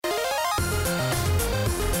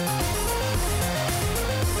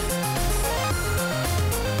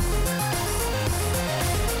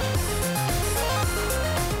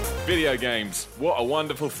Video games, what a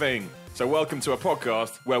wonderful thing. So welcome to a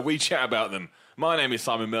podcast where we chat about them. My name is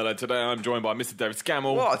Simon Miller. Today I'm joined by Mr. David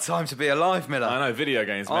Scammell. What a time to be alive, Miller. I know, video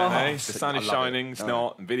games, man, eh? The sick. sun is I love shining, it. it's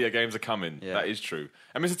not, and video games are coming. Yeah. That is true.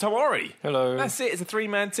 And Mr. Tomori. Hello. That's it, it's a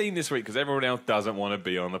three-man team this week because everyone else doesn't want to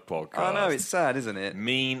be on the podcast. I know, it's sad, isn't it?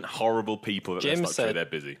 Mean, horrible people that Jim let's not say said, they're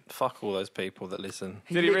busy. fuck all those people that listen.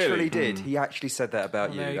 He Did he literally really? did. He actually said that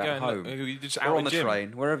about you There at go. home. Look, you just Or outed on the Jim.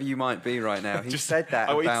 train, wherever you might be right now. He Just- said that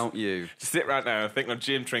Oh, he's- about you. Just sit right now and think of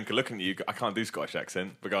Jim Trinker looking at you. I can't do Scottish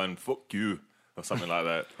accent, but going, fuck you, or something like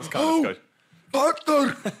that. It's kind of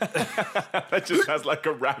Scottish. That just sounds like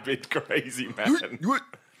a rabid, crazy man.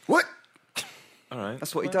 What? All right.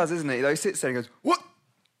 That's what he does, isn't it? He sits there and goes, what?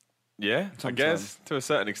 Yeah, I guess to a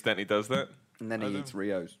certain extent he does that. And then he eats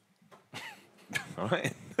Rios. All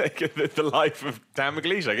right. The life of Dan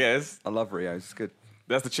McLeish, I guess. I love Rios. It's good.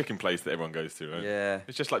 That's the chicken place that everyone goes to, right? Yeah.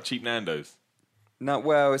 It's just like cheap Nando's. No,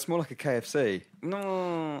 well, it's more like a KFC.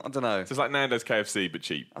 No, I don't know. So it's like Nando's KFC, but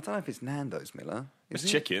cheap. I don't know if it's Nando's, Miller. It's Is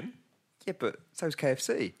it? chicken. Yeah, but so's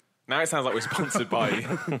KFC. Now it sounds like we're sponsored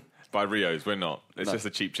by Rio's. We're not. It's No. just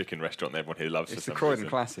a cheap chicken restaurant that everyone here loves. It's for the some Croydon reason.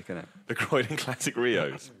 Classic, isn't it? The Croydon Classic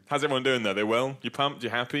Rio's. How's everyone doing though? They're well? You pumped?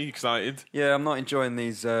 You happy? Excited? Yeah, I'm not enjoying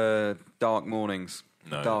these dark mornings,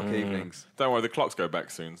 No. dark evenings. Don't worry, the clocks go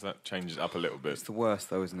back soon, so that changes it up a little bit. It's the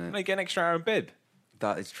worst, though, isn't it? They get an extra hour in bed.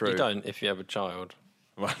 That is true. You don't if you have a child.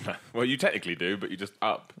 Well, you technically do, but you just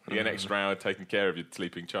up. You get an extra hour taking care of your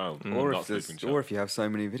sleeping child. Or not if, there's- sleeping child. or if you have so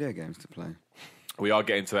many video games to play. We are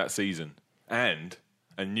getting to that season. And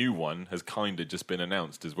a new one has kind of just been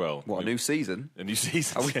announced as well. What, a new season? A new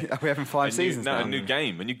season. Are we having five seasons No, now? a new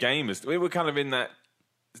game. A new game. We were kind of in that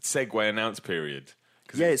segue announce period.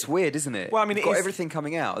 'Cause Yeah, it's weird, isn't it? Well, I mean, They've it got is- everything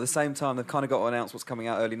coming out at the same time. They've kind of got to announce what's coming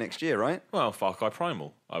out early next year, right? Well, Far Cry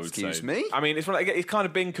Primal, I would say. Excuse me? I mean, it's kind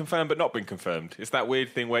of been confirmed but not been confirmed. It's that weird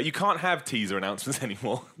thing where you can't have teaser announcements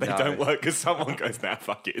anymore. They No. don't work because someone goes, nah,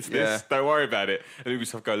 fuck it, it's Yeah. this. Don't worry about it. And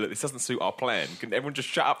Ubisoft go, look, this doesn't suit our plan. Can everyone just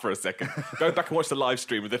shut up for a second? Go back and watch the live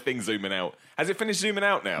stream with the thing zooming out. Has it finished zooming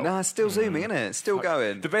out now? Nah, it's still zooming, isn't it? It's still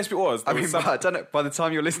going. The best bit was... I there mean, was some- I don't know. By the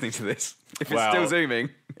time you're listening to this, if it's Well- still zooming,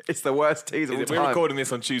 it's the worst teaser of all We're time. recording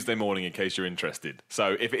this on Tuesday morning in case you're interested.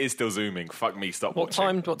 So if it is still zooming, fuck me, stop What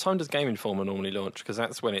watching. time does Game Informer normally launch? Because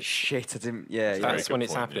that's when it's Shit, I didn't. Yeah, yeah. that's good when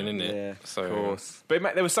it's point, happening, yeah. isn't it? Yeah, So of course. But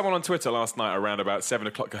there was someone on Twitter last night around about 7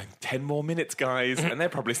 o'clock going, 10 more minutes, guys. And they're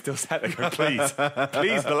probably still sat there going, please,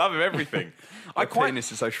 please, for the love of everything. My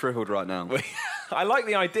penis is so shriveled right now. I like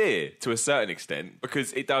the idea to a certain extent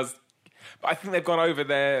because it does. But I think they've gone over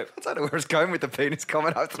there. I don't know where it's going with the penis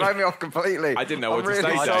comment. I've thrown me off completely. I didn't know I'm what to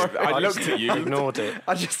really say, sorry. Dave. I looked at you ignored it.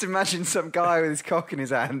 I just imagined some guy with his cock in his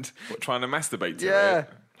hand. trying to masturbate to Yeah. it.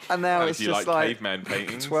 And now Oh, it's do you just like like caveman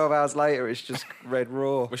paintings? 12 hours later, it's just red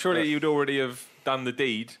raw. Well, surely you'd already have done the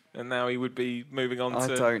deed and now he would be moving on I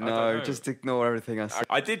to... don't know. Just ignore everything I said.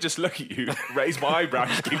 I did just look at you, raise my eyebrow,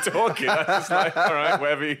 just keep talking. I was just like, all right,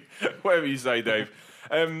 whatever you say, Dave.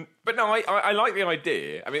 But no, I like the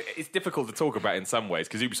idea. I mean, it's difficult to talk about in some ways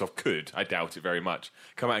because Ubisoft could, I doubt it very much,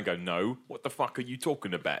 come out and go, no, what the fuck are you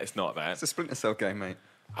talking about? It's not that. It's a Splinter Cell game, mate.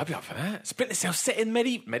 I'd be up for that. Splinter Cell set in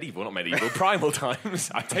medieval, primal times.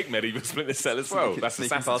 I'd take medieval Splinter Cell as well. That's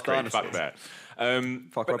Sneaking Assassin's past Creed, fuck dinosaurs.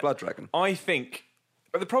 that. Far Cry Blood Dragon. I think...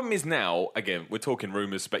 But the problem is now, again, we're talking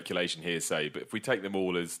rumours, speculation, hearsay, but if we take them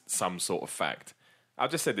all as some sort of fact... I've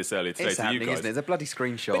just said this earlier today It's to you happening, guys. isn't it? It's a bloody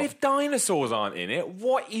screenshot. But if dinosaurs aren't in it,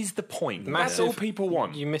 what is the point? That's all people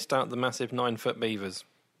want. You missed out the massive 9-foot beavers.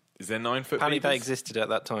 Is there 9 foot Apparently they beavers? existed at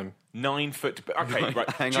that time. 9 foot... Okay, right.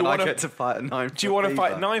 Hang do on, you I wanna, get to fight a 9 foot do you want to beaver.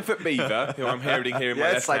 fight a 9 foot beaver, who I'm hearing here in my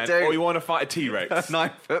Yes, left I hand, do. or you want to fight a T-Rex?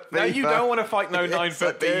 9 foot beaver. No, you don't want to fight no 9 Yes,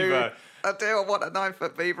 foot I do. beaver. I do. I want a 9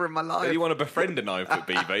 foot beaver in my life. You want to befriend a 9 foot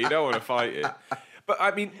beaver. You don't want to fight it. But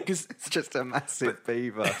I mean, because... It's just a massive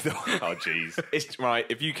beaver. Oh, jeez. It's right.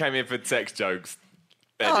 If you came in for sex jokes...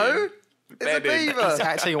 No, it's a Bed in. beaver. It's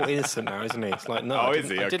actually all innocent now, isn't he? It's like, no, Oh, I is he?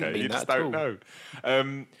 didn't, I Okay, didn't mean you that just at don't all.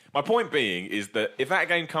 know. My point being is that if that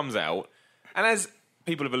game comes out, and as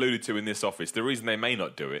people have alluded to in this office, the reason they may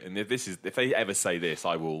not do it, and if they ever say this,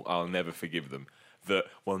 I'll never forgive them. That,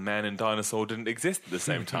 well, man and dinosaur didn't exist at the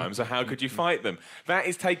same time, so how could you fight them? That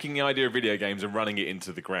is taking the idea of video games and running it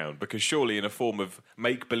into the ground, because surely in a form of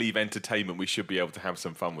make-believe entertainment, we should be able to have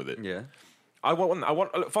some fun with it. Yeah.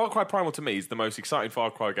 Far Cry Primal to me is the most exciting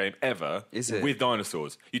Far Cry game ever. Is it? With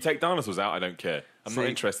dinosaurs. You take dinosaurs out, I don't care. I'm not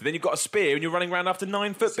interested. Then you've got a spear and you're running around after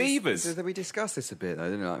 9-foot beavers. So we discussed this a bit, though,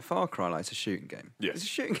 didn't we? Like Far Cry, like, it's a shooting game. Yes. It's a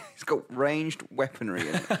shooting game. It's got ranged weaponry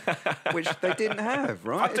in it, which they didn't have,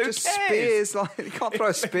 right? Who It's just cares? spears. Like, you can't throw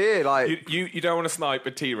a spear. Like, You don't want to snipe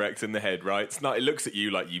a T-Rex in the head, right? It looks at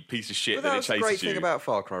you like you piece of shit, but then that it was the chases great you. thing about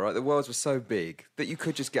Far Cry, right? The worlds were so big that you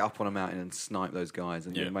could just get up on a mountain and snipe those guys,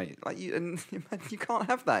 and Yeah. you can't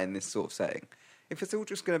have that in this sort of setting. If it's all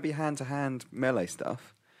just going to be hand-to-hand melee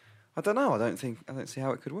stuff, I don't know. I don't see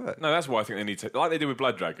how it could work. No, that's why I think they need to, like they did with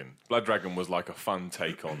Blood Dragon. Blood Dragon was like a fun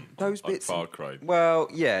take on Those on bits. Far Cry. Well,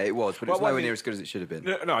 yeah, it was, but it was Well, I nowhere mean- near as good as it should have been.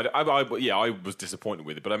 No, I was disappointed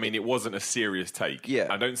with it, but I mean, it wasn't a serious take. Yeah.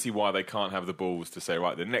 I don't see why they can't have the balls to say,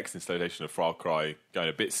 right, the next installation of Far Cry going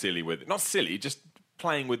a bit silly with it. Not silly, just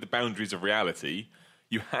playing with the boundaries of reality.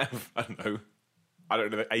 You have, I don't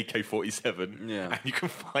know, the AK-47, Yeah. and you can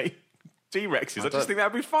fight T-Rexes. I just don't- think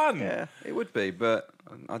that'd be fun. Yeah, it would be, but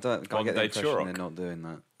I get the Modern-day impression Turok. they're not doing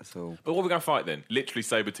that at all. But what are we going to fight then? Literally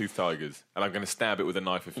saber-toothed tigers, and I'm going to stab it with a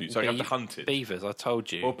knife a few. So I have to hunt it. Beavers, I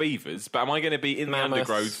told you. Or beavers, but am I going to be in the Mammoths.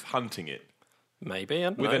 undergrowth hunting it Maybe, I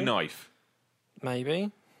don't with know. a knife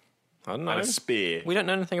Maybe. I don't know. and a spear? We don't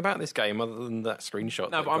know anything about this game other than that screenshot.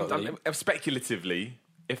 No, that but got I'm leaked. speculatively,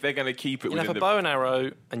 if they're going to keep it You'll have within a bow and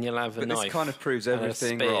arrow, and you'll have a But knife. this kind of proves and a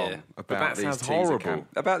everything spear. wrong that about these sounds teaser horrible.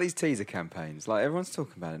 about these teaser campaigns. Like everyone's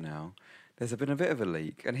talking about it now. There's been a bit of a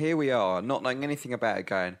leak, and here we are, not knowing anything about it,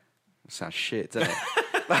 going, "Sounds shit, doesn't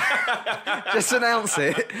it?" Just announce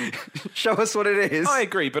it. Show us what it is. I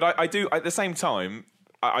agree, but I do at the same time.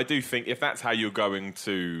 I do think if that's how you're going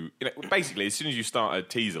to, basically, as soon as you start a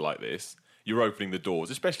teaser like this, you're opening the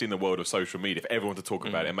doors, especially in the world of social media, for everyone to talk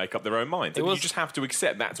about it and make up their own minds. And you just have to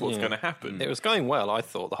accept that's what's Yeah. going to happen. It was going well, I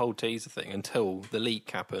thought, the whole teaser thing, until the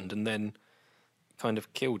leak happened, and then kind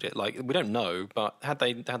of killed it. Like, we don't know, but had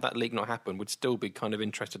that leak not happened, we'd still be kind of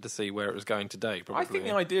interested to see where it was going today. Probably. I think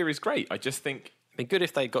the idea is great. I just think It'd be good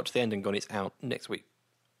if they got to the end and gone, it's out next week.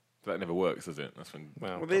 that never works, does it? That's when.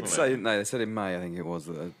 Well, they did say, didn't they? They said in May, I think it was,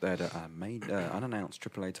 that they had a unannounced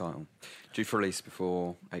AAA title due for release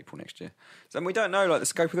before April next year. So we don't know, like, the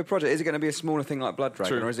scope of the project. Is it going to be a smaller thing like Blood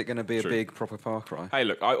Dragon, True. or is it going to be a True. big, proper Far Cry? Hey,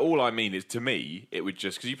 look, all I mean is, to me, it would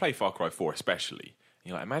just, because you play Far Cry 4 especially,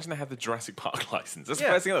 you're like, imagine they had the Jurassic Park license. That's Yeah.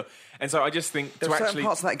 the first thing I thought. And so I just think There to are certain actually.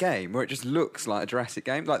 parts of that game where it just looks like a Jurassic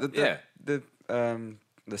game, like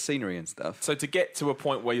the scenery and stuff. So to get to a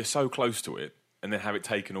point where you're so close to it and then have it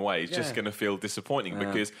taken away is just Yeah. going to feel disappointing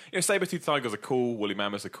because, saber-toothed tigers are cool, woolly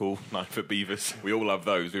mammoths are cool, 9-foot beavers, we all love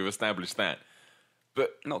those, we've established that.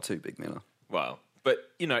 But, Not too big, Miller.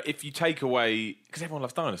 if you take away, because everyone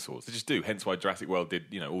loves dinosaurs, they just do, hence why Jurassic World did,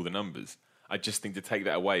 all the numbers. I just think to take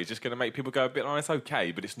that away is just going to make people go a bit, it's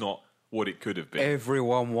okay, but it's not what it could have been.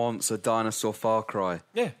 Everyone wants a dinosaur Far Cry.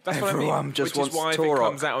 Yeah, that's Everyone what I mean. just Which wants is why if Turok it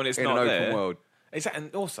comes out and it's in not an there, open world. Exactly,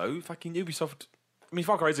 and also fucking Ubisoft. I mean,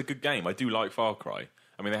 Far Cry is a good game. I do like Far Cry.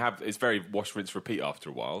 I mean, it's very wash, rinse, repeat after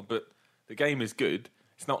a while, but the game is good.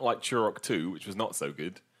 It's not like Turok 2, which was not so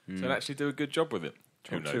good. So they actually do a good job with it.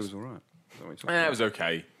 Who Turok 2 knows? was all right. It was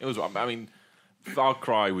okay. It was. I mean, Far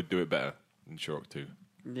Cry would do it better than Turok 2.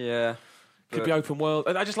 Yeah. Could be open world.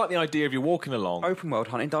 I just like the idea of you walking along, Open world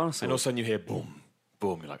hunting dinosaurs. and all of a sudden you hear boom,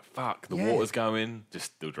 boom. You're like, fuck, the Yeah. water's going.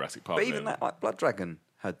 Just still Jurassic Park. But even there. that, like Blood Dragon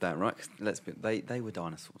had that, right? 'Cause let's be, they were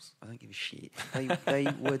dinosaurs. I don't give a shit. They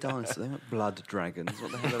were dinosaurs. They weren't blood dragons.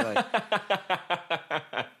 What the hell are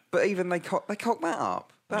they? But even they cocked that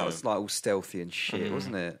up. That No. was like all stealthy and shit,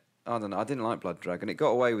 wasn't it? I don't know. I didn't like Blood Dragon. It got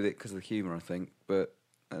away with it because of the humour, I think. But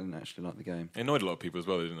I didn't actually like the game. It annoyed a lot of people as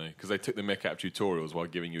well, didn't they? Because they took the mick out of tutorials while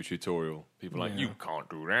giving you a tutorial. People were like, you can't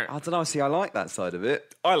do that. I don't know. See, I like that side of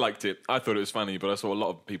it. I liked it. I thought it was funny, but I saw a lot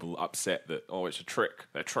of people upset that, it's a trick.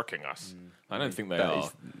 They're tricking us. I don't think they That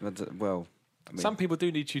are. is- well, I mean, Some people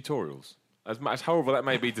do need tutorials. As horrible that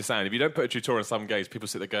may be to sound, if you don't put a tutorial in some games, people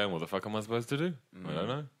sit there going, what the fuck am I supposed to do? I don't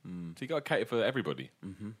know. So you got to cater for everybody.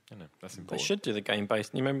 That's They important. should do the game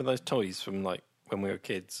based. You remember those toys from, like, when we were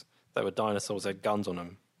kids? They were dinosaurs, they had guns on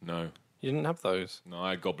them. No. You didn't have those. No,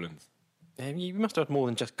 I had goblins. Yeah, you must have had more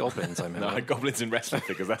than just goblins, I No, remember. I had goblins in wrestling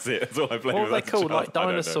figures. That's it. That's all I played What with. were they as a called? child. Like I don't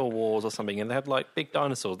know. Dinosaur Wars or something, and they had like big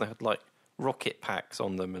dinosaurs. They had like rocket packs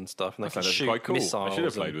on them and stuff, and they That could sounded shoot quite cool. missiles. I should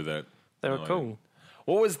have and played with that. They were No, I cool. didn't.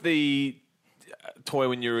 What was the toy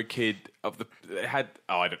when you were a kid of the? It had.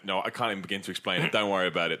 I don't know. I can't even begin to explain it. Don't worry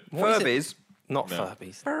about it. What is it? Furbies. Not No.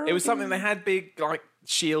 Furbies. It was something they had big like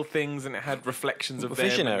shield things and it had reflections of them.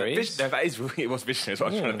 Visionaries? No, that is it was visionaries. What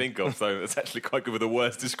I was trying to think of. So it's actually quite good with the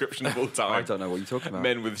worst description of all time. I don't know what you're talking about.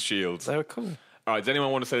 Men with shields. They were cool. All right. Does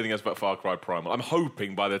anyone want to say anything else about Far Cry Primal? I'm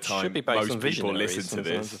hoping by the time Should be based most on people Visionaries listen to and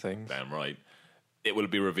this, kinds of things. damn right, it will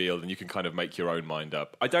be revealed, and you can kind of make your own mind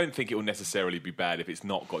up. I don't think it will necessarily be bad if it's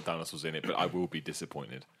not got dinosaurs in it, but I will be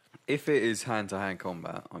disappointed. If it is hand-to-hand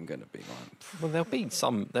combat, I'm going to be like... Well,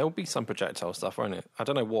 there'll be some projectile stuff, won't it? I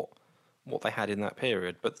don't know what they had in that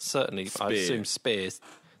period, but certainly I assume spears.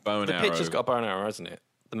 Bow and the arrow. picture's got a bow and arrow, hasn't it?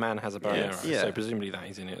 The man has a bow and arrow, Yeah. so presumably that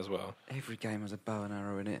is in it as well. Every game has a bow and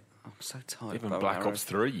arrow in it. I'm so tired Even of bow Black and Ops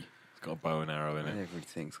 3 has got a bow and arrow in it.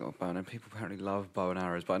 Everything's got a bow and arrow. People apparently love bow and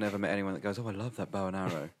arrows, but I never met anyone that goes, oh, I love that bow and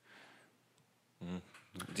arrow.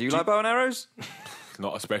 Do you like bow and arrows?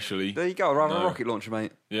 Not especially. There you go. I'd rather No. a rocket launcher,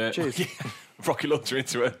 mate. Yeah. Cheers. Rocket launcher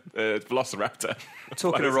into a Velociraptor.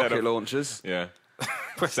 Talking Blow of his head rocket off. launchers, Yeah.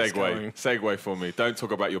 Where's this going? Segue for me. Don't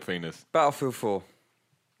talk about your penis. Battlefield 4.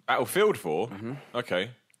 Battlefield 4?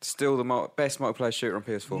 Okay. Still the best multiplayer shooter on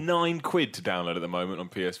PS4. £9 to download at the moment on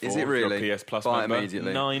PS4. Is it If you're a really? PS Plus Buy it member.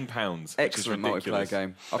 immediately. £9. Excellent which is ridiculous. multiplayer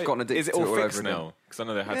game. I've gotten addicted Is it to all it all fixed over again. now? Because I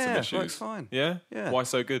know they had Yeah, some it issues. works fine. Yeah? Yeah. Why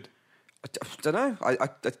so good? I don't know. I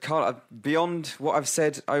can't. Beyond what I've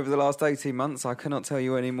said over the last 18 months, I cannot tell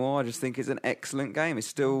you anymore. I just think it's an excellent game. It's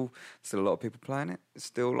still a lot of people playing it. It's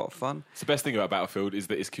still a lot of fun. It's the best thing about Battlefield is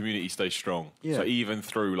that its community stays strong. Yeah. So even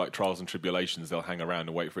through like trials and tribulations, they'll hang around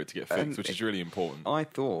and wait for it to get fixed, And which is really important. I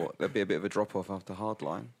thought there'd be a bit of a drop off after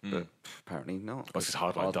Hardline, but apparently not. Well, it's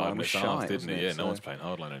Hardline died in was its arse, shite, didn't wasn't it? Yeah, So- no one's playing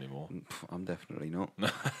Hardline anymore. I'm definitely not.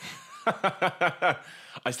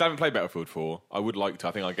 I still haven't played Battlefield 4. I would like to.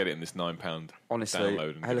 I think I'll get it in this £9 Honestly, download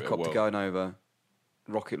and give it a helicopter whirl. going over,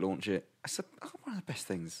 rocket launch it. It's one of the best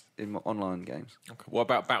things in online games. Okay. What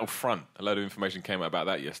about Battlefront? A load of information came out about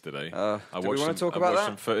that yesterday. do we wanna talk about that?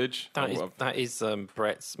 some footage. That is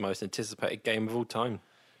Brett's most anticipated game of all time.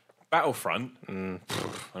 Battlefront. I don't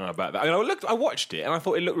know about that. I watched it and I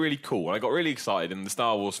thought it looked really cool, and I got really excited. And the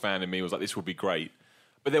Star Wars fan in me was like, "This will be great."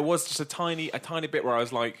 But there was just a tiny bit where I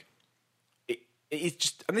was like, "It's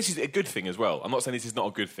just," and this is a good thing as well. I'm not saying this is not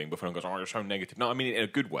a good thing, but everyone goes, "Oh, you're so negative." No, I mean it in a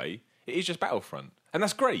good way. It is just Battlefront, and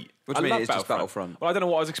that's great. What do you mean love it's just Battlefront? Well, I don't know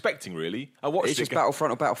what I was expecting really. I watched It's it. just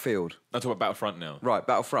Battlefront or Battlefield. I'm talking about Battlefront now. Right,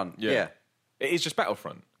 Battlefront. Yeah. It is just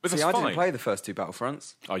Battlefront. But See, that's I fine. didn't play the first two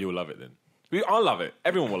Battlefronts. Oh, you'll love it then. I'll love it.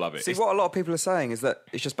 Everyone will love it. See, what a lot of people are saying is that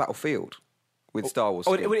it's just Battlefield with Star Wars.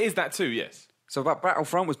 Oh, skin. it is that too, yes. So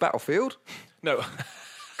Battlefront was Battlefield? No.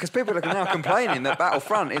 Because people are now complaining that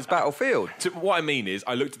Battlefront is Battlefield. What I mean is,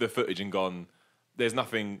 I looked at the footage and gone, there's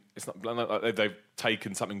nothing, it's not, like they've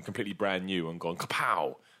taken something completely brand new and gone,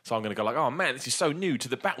 kapow. So I'm going to go like, oh man, this is so new to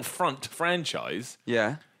the Battlefront franchise.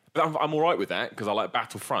 Yeah. But I'm all right with that because I like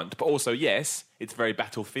Battlefront. But also, yes, it's very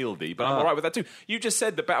Battlefieldy. But I'm all right with that too. You just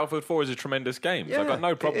said that Battlefield 4 is a tremendous game. So I've got Yeah,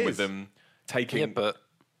 no problem it with is. them taking... Yeah, but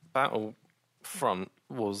Battlefront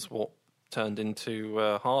was what turned into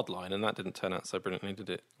Hardline, and that didn't turn out so brilliantly, did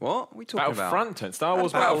it? What are we talking about? Battlefront, Star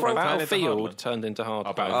Wars Battlefront Battlefront Battlefield turned into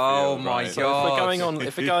Hardline. Battlefield, Oh my right. So God. if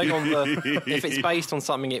we're going on the if it's based on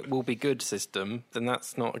something it will be good system, then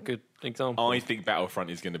that's not a good example. I think Battlefront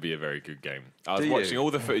is going to be a very good game. I was Do you? watching all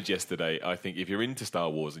the footage yesterday. I think if you're into Star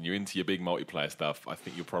Wars and you're into your big multiplayer stuff, I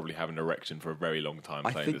think you'll probably have an erection for a very long time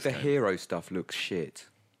I playing think this the game. hero stuff looks shit.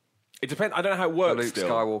 It depends. I don't know how it The works Luke still.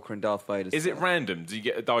 Skywalker and Darth Vader. Is it stuff. random? Do you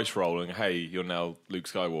get a dice roll and, hey, you're now Luke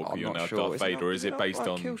Skywalker, I'm you're not now sure. Darth Is it Vader, not- or is it not based like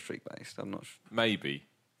on... Kill Streak based? I'm not sure. Maybe.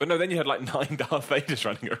 But no, then you had like 9 Darth Vaders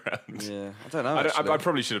running around. Yeah, I don't know. I actually.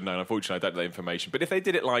 probably should have known. Unfortunately, I don't know the information. But if they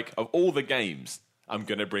did it like, of all the games I'm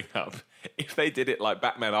going to bring up, if they did it like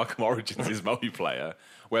Batman Arkham Origins is multiplayer,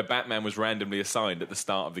 where Batman was randomly assigned at the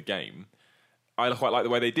start of the game, I quite like the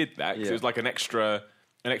way they did that, because Yeah. it was like an extra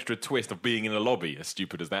twist of being in a lobby, as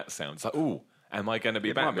stupid as that sounds. It's like, ooh, am I going to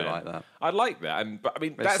be It might be Batman? like that. I'd like that. But I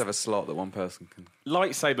mean, They just that's, have a slot that one person can.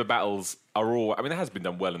 lightsaber battles are all... I mean, it has been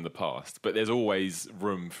done well in the past, but there's always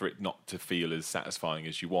room for it not to feel as satisfying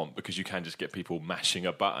as you want, because you can just get people mashing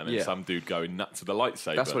a button and Yeah. some dude going nuts with a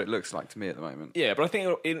lightsaber. That's what it looks like to me at the moment. Yeah, but I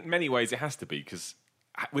think in many ways it has to be, because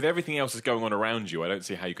with everything else that's going on around you, I don't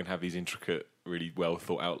see how you can have these intricate, really well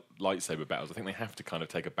thought out lightsaber battles. I think they have to kind of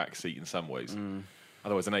take a back seat in some ways.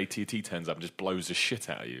 Otherwise, an AT-AT turns up and just blows the shit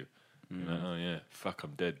out of you. You know, oh yeah, fuck,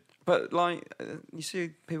 I'm dead. But like, you see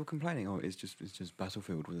people complaining, oh, it's just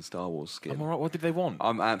Battlefield with a Star Wars skin. I'm all right. What did they want?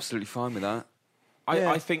 I'm absolutely fine with that.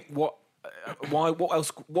 I think what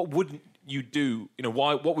else? What wouldn't you do? You know,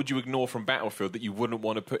 what would you ignore from Battlefield that you wouldn't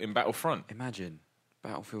want to put in Battlefront? Imagine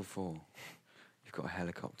Battlefield 4. You've got a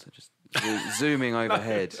helicopter just zooming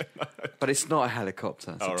overhead, but it's not a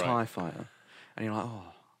helicopter. It's Oh, a right. TIE fighter, and you're like, oh,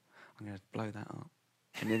 I'm going to blow that up,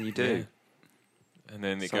 and then you do. And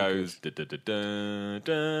then it So goes da da da da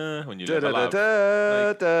da when you Da, level da, up. da,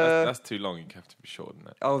 Like, da. that's too long. You have to be shorter than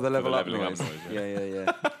that. Oh, the For level up leveling noise.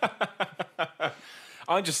 yeah. Yeah.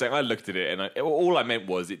 I'm just saying. I looked at it and all I meant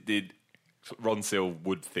was it did. Ron Seal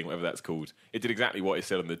wood thing, whatever that's called. It did exactly what it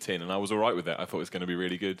said on the tin, and I was all right with that. I thought it was going to be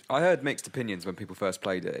really good. I heard mixed opinions when people first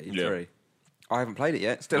played it at E3. Yeah. I haven't played it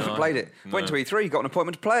yet. Still No, haven't played it. no. Went to E3, got an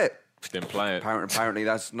appointment to play it. Didn't play it. Apparently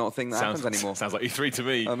that's not a thing that happens anymore. Sounds like E3 to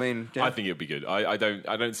me. I mean, yeah. I think it'd be good. I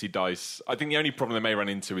don't see DICE. I think the only problem they may run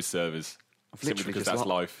into is servers. Simply because that's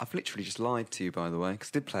life. I've literally just lied to you, by the way, because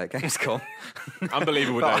I did play at Gamescom.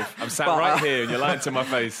 Unbelievable, Dave. I'm sat right here and you're lying to my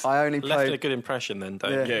face. I only Left a played. good impression then,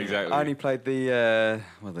 Dave. Yeah, exactly. I only played the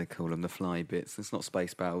what do they call them? The fly bits. It's not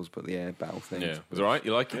space battles, but the air battle things. Yeah, was it all right?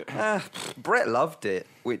 You like it? Brett loved it,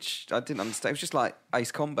 which I didn't understand. It was just like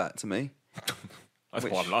Ace Combat to me. That's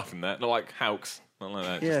why I'm laughing at that. Not like Haux. Not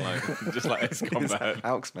like that. Yeah. Just like Ace Combat.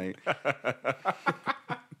 Alks, mate.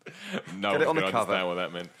 No Get it one on can the cover. understand what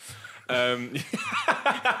that meant.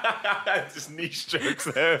 Just niche jokes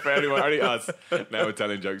there for anyone, only us. Now we're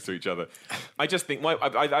telling jokes to each other. I just think,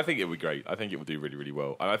 I think it would be great. I think it would do really, really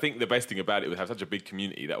well. And I think the best thing about it would have such a big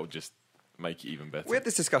community that would just make it even better. We had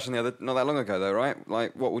this discussion not that long ago, though, right?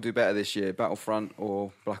 Like, what will do better this year, Battlefront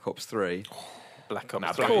or Black Ops 3? Black Ops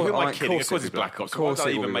Nah, 3. who am I Like, kidding? Of course it'll it's be Black Ops. Of Why course would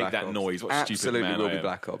I it will even be make Black that Ops. noise? What a stupid Absolutely man will I be am.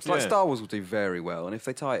 Black Ops. Yeah. Like, Star Wars will do very well, and if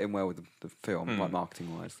they tie it in well with the film, like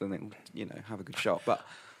marketing-wise, then it will, have a good shot. But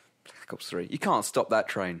Black Ops 3, you can't stop that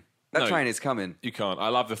train. That No. train is coming. You can't. I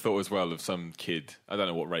love the thought as well of some kid. I don't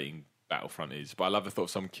know what rating Battlefront is, but I love the thought of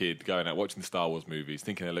some kid going out watching the Star Wars movies,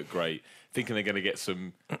 thinking they look great, thinking they're going to get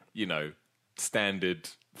some, standard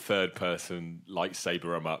third-person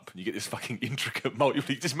lightsaber 'em up. And you get this fucking intricate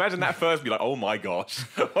multiple. Just imagine that first. Be like, oh my gosh,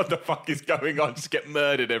 what the fuck is going on? Just get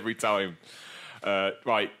murdered every time.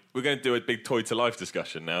 Right, we're going to do a big toy to life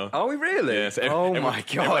discussion now. Are we really? Yeah, so Oh everyone- my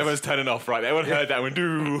God. Everyone's turning off, right? Everyone heard that and went,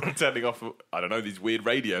 "Doo," turning off, I don't know, these weird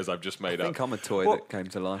radios I've just made I up. think I'm a toy Well, that came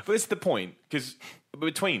to life. But this is the point, because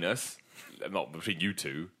between us, not between you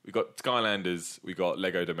two, we've got Skylanders, we've got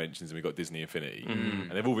Lego Dimensions, and we've got Disney Infinity. And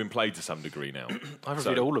they've all been played to some degree now. I've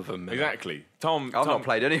reviewed all of them. Exactly. Tom, I've not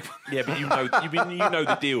played any of them. Yeah, but you know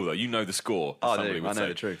the deal, though. You know the score. I somebody do. would I know say.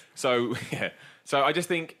 the truth. So, yeah. So I just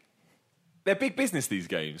think they're big business, these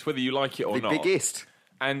games, whether you like it or The not. biggest.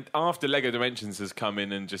 And after Lego Dimensions has come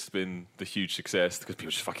in and just been the huge success, because people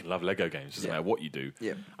just fucking love Lego games, doesn't matter what you do.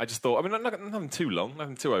 Yeah. I just thought, nothing too long,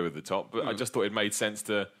 nothing too over the top, but I just thought it made sense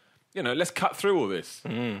to, let's cut through all this.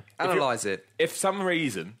 Analyse it. If some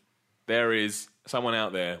reason there is someone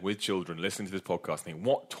out there with children listening to this podcast thinking,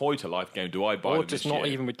 what toy to life game do I buy Or them just this not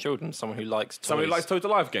year? even with children, someone who likes toys. Someone who likes toy to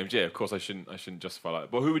life games, yeah, of course I shouldn't justify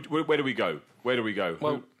that. But where do we go? Where do we go?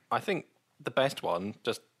 Well, I think the best one,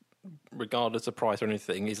 just regardless of price or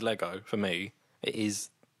anything, is Lego for me. It is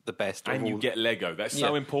the best. And of you all. get Lego. That's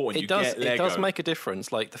so Yeah. important. It does. Get Lego. It does make a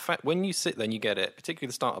difference. Like the fact when you sit there and you get it, particularly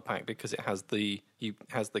the starter pack, because it has the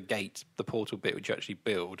gate, the portal bit which you actually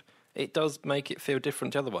build. It does make it feel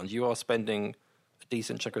different to other ones. You are spending a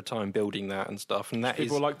decent chunk of time building that and stuff, and that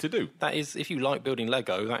People is like to do. that is if you like building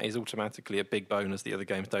Lego, that is automatically a big bonus the other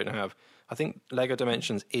games don't have. I think Lego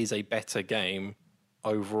Dimensions is a better game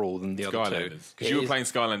overall than the other two. Skylanders. Because It you were is- playing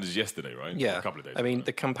Skylanders yesterday, right? yeah, A couple of days I mean, ago.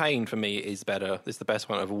 the campaign for me is better. It's the best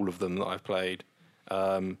one of all of them that I've played,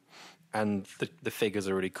 and the figures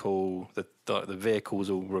are really cool. The vehicles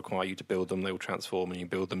all require you to build them. They all transform, and you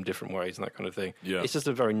build them different ways and that kind of thing. Yeah. It's just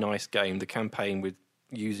a very nice game. The campaign with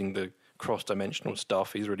using the cross-dimensional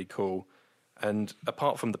stuff is really cool. And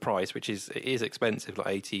apart from the price, which is expensive, like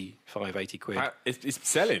 85, 80 quid. It's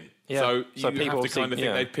selling. Yeah. So So you people have to kind of see- think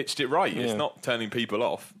yeah. they've pitched it right. It's Yeah. not turning people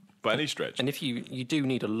off by any stretch. And if you do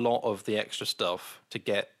need a lot of the extra stuff to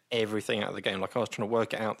get everything out of the game, like I was trying to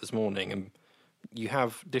work it out this morning, and you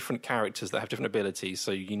have different characters that have different abilities,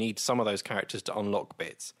 so you need some of those characters to unlock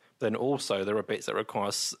bits. Then also there are bits that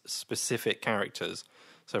require specific characters.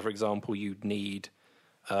 So for example, you'd need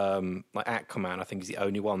like Aquaman, I think is the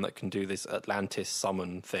only one that can do this Atlantis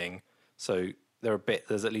summon thing. So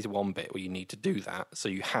there's at least one bit where you need to do that. So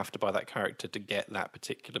you have to buy that character to get that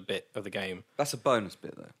particular bit of the game. That's a bonus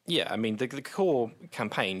bit, though. Yeah, I mean, the core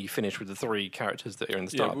campaign, you finish with the 3 characters that are in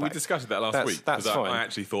the Yeah, starter we pack. discussed that last week. That's 'cause fine. I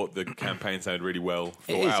actually thought the campaign sounded really well thought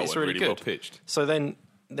It is, out it's and really well good. pitched. So then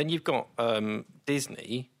you've got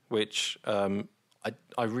Disney, which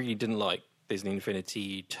I really didn't like. Disney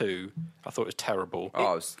Infinity 2. I thought it was terrible.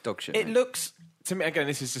 Oh, it's dog shit. It mate. looks, to me, again,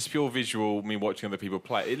 this is just pure visual, me watching other people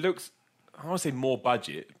play. It looks, I want to say more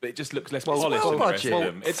budget, but it just looks less polished well than the rest budget. of Well,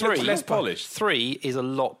 them. It looks less polished. 3 is a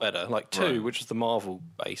lot better. Like 2, Right. which is the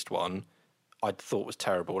Marvel-based one, I thought was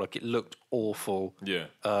terrible. Like, it looked awful. Yeah.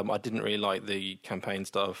 I didn't really like the campaign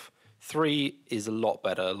stuff. 3 is a lot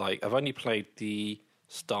better. Like, I've only played the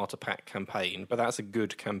starter pack campaign, but that's a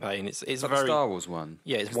good campaign. It's Is that very the Star Wars one?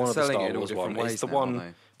 Yeah, it's 'Cause one of they're the selling Star it in all Wars different one. ways It's the now, one.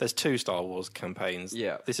 aren't there's 2 Star Wars campaigns.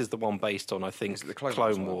 Yeah. This is the one based on, I think, Is it the Clone Clone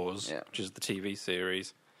Wars one? Wars, Yeah. which is the TV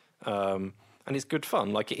series. And it's good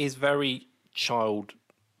fun. Like, it is very child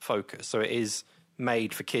focused, so it is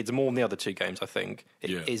made for kids more than the other 2 games. I think it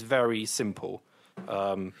is very simple,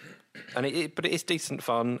 and but it is decent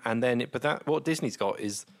fun. And then, what Disney's got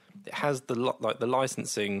is it has the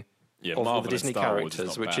licensing of all Marvel the and Disney Star Wars is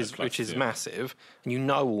characters, not bad, which is yeah. massive, and you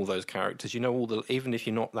know all those characters. You know all the, even if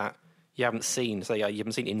you're not that, you haven't seen, say, you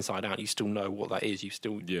haven't seen Inside Out, you still know what that is. You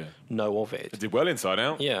still know of it. It did well Inside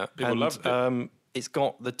Out. Yeah, People and, loved it. It's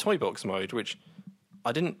got the toy box mode, which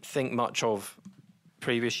I didn't think much of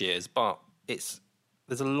previous years, but there's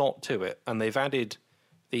a lot to it, and they've added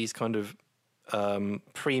these kind of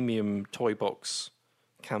premium toy box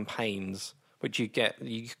campaigns, which you get.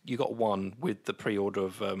 You got one with the pre-order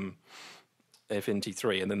of Infinity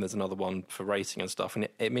 3, and then there's another one for racing and stuff, and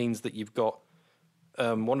it means that you've got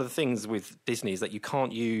one of the things with Disney is that you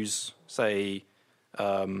can't use, say,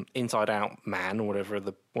 Inside Out Man or whatever,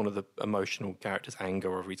 one of the emotional characters, Anger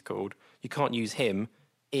or whatever he's called. You can't use him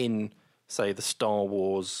in, say, the Star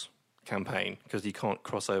Wars campaign because you can't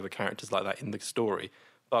cross over characters like that in the story.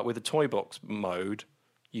 But with the toy box mode,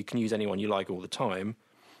 you can use anyone you like all the time.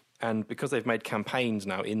 And because they've made campaigns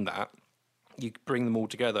now in that, you bring them all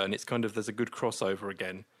together, and it's kind of, there's a good crossover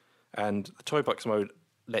again. And the toy box mode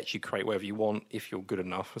lets you create whatever you want if you're good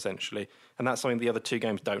enough, essentially. And that's something the other 2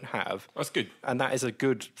 games don't have. That's good. And that is a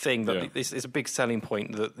good thing. That this is a big selling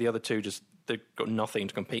point that the other 2 they've got nothing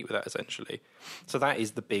to compete with that, essentially. So that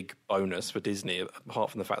is the big bonus for Disney,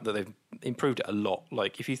 apart from the fact that they've improved it a lot.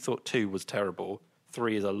 Like, if you thought 2 was terrible,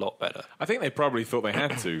 3 is a lot better. I think they probably thought they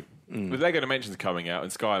had to. With Lego Dimensions coming out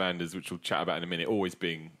and Skylanders, which we'll chat about in a minute, always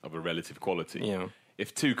being of a relative quality. Yeah.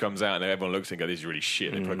 If 2 comes out and everyone looks and goes, this is really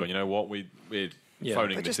shit, they've probably gone, you know what, we're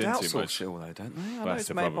phoning They this just in too outsource much. it all, though, don't they? I know That's it's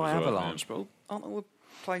the made problem by as well, Avalanche, but aren't all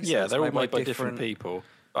places Yeah, they're all made by different people.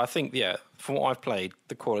 I think, from what I've played,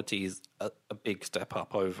 the quality is a big step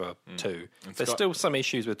up over 2. There's still some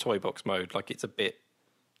issues with toy box mode, like it's a bit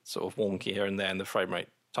sort of wonky here and there, and the frame rate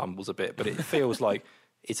tumbles a bit, but it feels like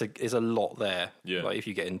it's a lot there. Yeah. Like if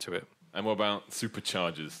you get into it. And what about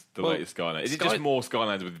Superchargers, the Well, latest Skylanders? Is it just more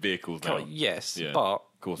Skylanders with vehicles now? Yes, Yeah, but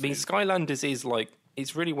of course I mean, it is. Skylanders is like,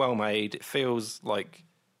 it's really well made. It feels like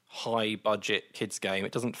high budget kids game.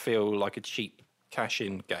 It doesn't feel like a cheap cash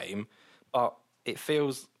in game, but it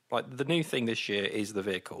feels like the new thing this year is the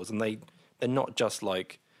vehicles, and they're not just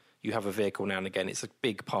like you have a vehicle now and again. It's a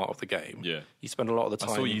big part of the game. Yeah. You spend a lot of the time.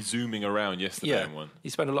 I saw you zooming around yesterday in one. You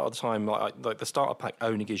spend a lot of the time, like the starter pack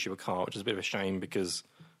only gives you a car, which is a bit of a shame because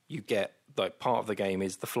you get, like, part of the game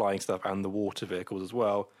is the flying stuff and the water vehicles as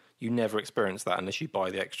well. You never experience that unless you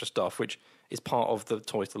buy the extra stuff, which is part of the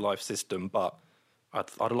Toys to Life system. But I'd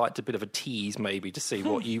have liked a bit of a tease maybe to see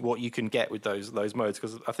what you can get with those modes,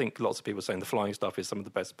 because I think lots of people are saying the flying stuff is some of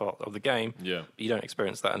the best part of the game. Yeah. But you don't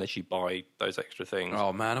experience that unless you buy those extra things.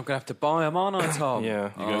 Oh man, I'm gonna have to buy them, aren't I, Tom?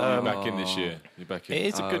 Yeah. You're back in this year. You're back in. It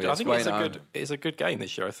is a good. yeah, I think it's it's a great. good. It's a good game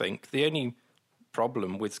this year. I think the only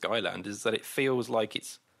problem with Skyland is that it feels like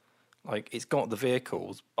it's got the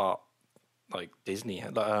vehicles, but like Disney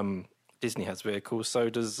has vehicles. So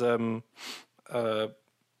does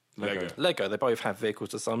Lego. They both have vehicles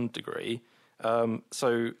to some degree. So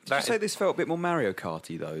Did you say this felt a bit more Mario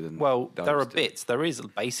Karty though than? well, those there are did? bits. There is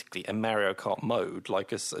basically a Mario Kart mode,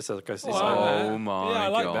 like it's like its own. Oh my Yeah, I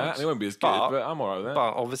like God. that. It won't be as good, But- but I'm all right with that.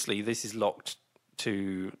 But obviously, this is locked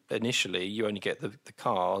to initially. You only get the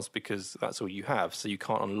cars because that's all you have, so you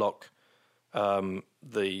can't unlock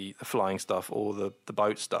the flying stuff or the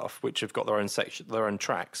boat stuff, which have got their own section, their own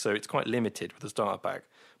tracks. So it's quite limited with the starter pack.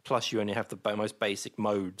 Plus, you only have the most basic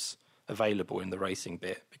modes available in the racing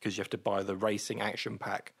bit because you have to buy the racing action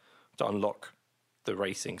pack to unlock the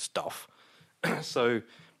racing stuff. So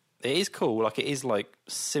it is cool. Like, it is like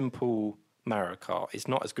simple Mario Kart. It's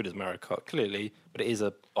not as good as Mario Kart, clearly, but it is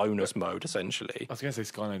a bonus mode essentially. I was going to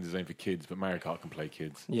say Skylanders is aimed for kids, but Mario Kart can play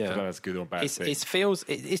kids. Yeah. So I don't know if that's good or bad thing.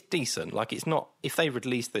 It's decent. Like, it's not. If they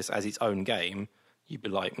released this as its own game, you'd be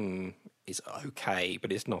like, it's okay,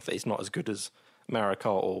 but it's not as good as Mario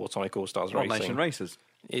Kart or Sonic All Stars Mod Racing. Nation Racers.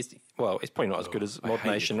 It's probably not as good as I Mod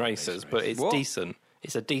hated Nation Mod Racers, Nation but it's What? decent.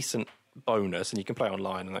 It's a decent bonus, and you can play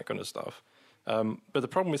online and that kind of stuff. But the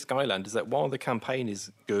problem with Skyland is that while the campaign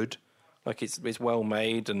is good, like it's well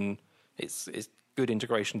made and it's good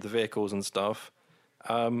integration of the vehicles and stuff,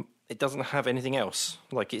 it doesn't have anything else.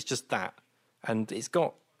 Like, it's just that, and it's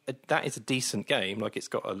got that is a decent game. Like, it's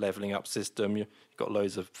got a leveling up system. You've got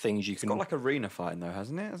loads of things you It's can. got like arena fighting though,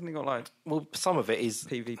 hasn't it? Hasn't it got like Well, some of it is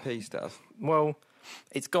PvP stuff? Well,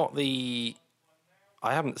 it's got the.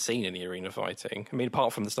 I haven't seen any arena fighting. I mean,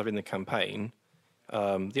 apart from the stuff in the campaign,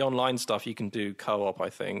 The online stuff you can do co-op, I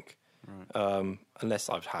think, unless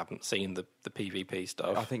I haven't seen the PvP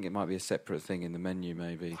stuff. I think it might be a separate thing in the menu,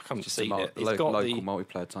 maybe. I haven't Just seen it. It's local got the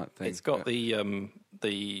multiplayer type thing. It's got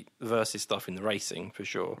the versus stuff in the racing for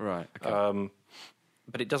sure. Right. Okay.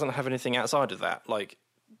 But it doesn't have anything outside of that. Like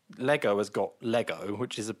Lego has got Lego,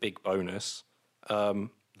 which is a big bonus. And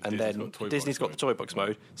then Disney's got the toy box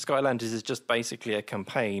mode. Skylanders is just basically a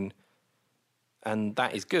campaign, and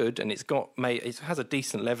that is good. And it has a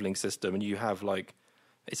decent leveling system, and you have like,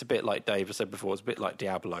 it's a bit like Dave has said before, it's a bit like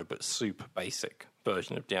Diablo, but super basic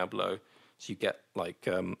version of Diablo. So you get like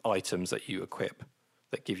items that you equip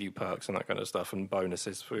that give you perks and that kind of stuff, and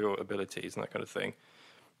bonuses for your abilities and that kind of thing.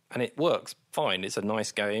 And it works fine. It's a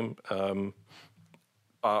nice game,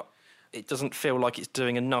 but it doesn't feel like it's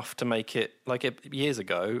doing enough to make it years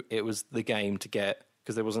ago. It was the game to get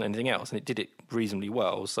because there wasn't anything else, and it did it reasonably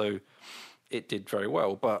well. So it did very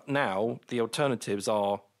well. But now the alternatives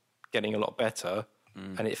are getting a lot better,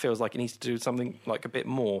 and it feels like it needs to do something like a bit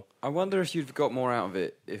more. I wonder if you'd got more out of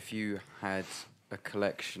it if you had a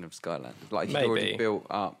collection of Skylanders, like you'd Maybe. already built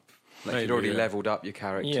up. Like Maybe, you'd already yeah. leveled up your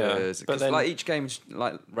characters. Yeah, but Because then- like each game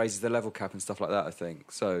like raises the level cap and stuff like that, I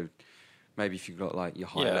think. So maybe if you've got like your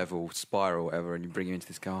high level Spyro or whatever, and you bring him into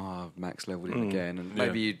this game, Max leveled him again, and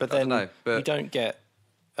maybe you. But I then don't know. But you don't get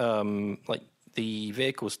like the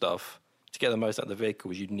vehicle stuff. To get the most out of the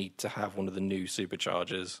vehicles, you need to have one of the new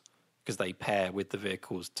superchargers because they pair with the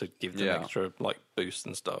vehicles to give them extra like boosts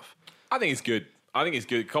and stuff. I think it's good.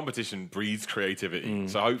 Competition breeds creativity.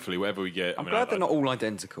 So hopefully, whatever we get, I'm glad they're not all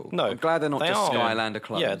identical. No, I'm glad they're not they just are. Skylander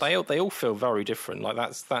clones. Yeah, they all feel very different. Like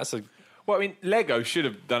that's a Well, I mean, Lego should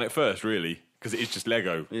have done it first, really, because it is just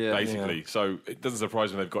Lego, basically. Yeah. So it doesn't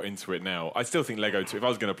surprise me they've got into it now. I still think Lego, too. If I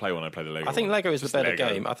was going to play one, I'd play the Lego I think one. Lego is the Just better Lego.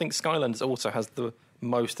 game. I think Skylanders also has the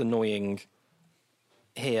most annoying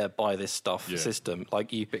here by this stuff system. Like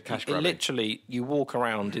cash it grabbing. literally you walk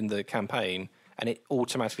around in the campaign and it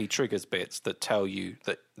automatically triggers bits that tell you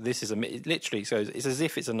that this is it literally goes. It's as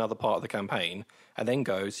if it's another part of the campaign, and then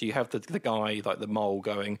goes. So you have the guy like the mole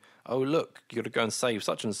going, "Oh look, you got to go and save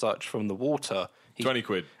such and such from the water." 20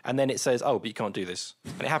 quid. And then it says, "Oh, but you can't do this,"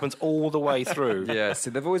 and it happens all the way through. Yeah, so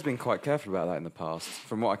they've always been quite careful about that in the past.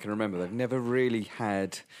 From what I can remember, they've never really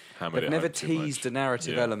had. Hammered They've it never home too teased much. a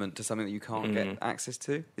narrative Yeah. element to something that you can't get access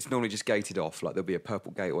to. It's normally just gated off. Like there'll be a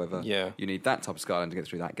purple gate or whatever. Yeah. You need that type of Skyline to get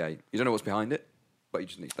through that gate. You don't know what's behind it, but you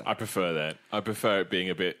just need that. I prefer that. I prefer it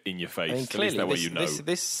being a bit in your face. I mean, At least clearly, that way you know.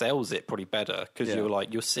 this sells it pretty better because Yeah.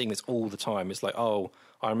 you're seeing this all the time. It's like, oh,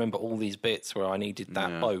 I remember all these bits where I needed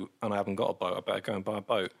that boat and I haven't got a boat. I better go and buy a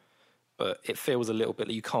boat. But it feels a little bit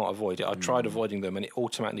like you can't avoid it. I tried avoiding them, and it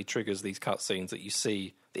automatically triggers these cutscenes that you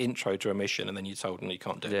see the intro to a mission, and then you're told, "No, you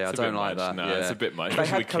can't do it." Yeah, I It's a don't bit like much. that. No, yeah. it's a bit much. They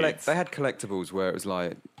especially had, with kids. they had collectibles where it was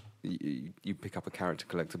like you pick up a character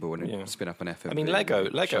collectible and it spin up an FMV. I mean, and Lego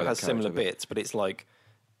show that has similar character. bits, but it's like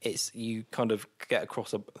you kind of get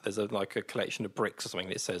across there's like a collection of bricks or something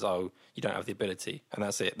that says, "Oh, you don't have the ability," and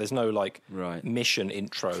that's it. There's no like mission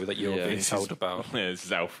intro that you're being told about. Yeah, this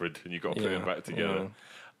is Alfred, and you've got to put Yeah, them back together. yeah.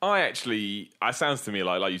 It sounds to me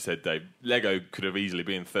like you said, Dave, Lego could have easily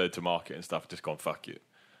been third to market and stuff, just gone, fuck it.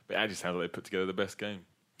 But it actually sounds like they put together the best game.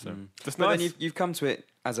 So, just But nice. then you've come to it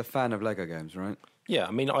as a fan of Lego games, right? Yeah,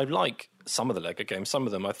 I mean, I like some of the Lego games. Some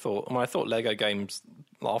of them I thought Lego games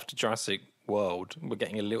after Jurassic World were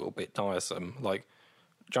getting a little bit tiresome. Like,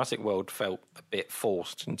 Jurassic World felt a bit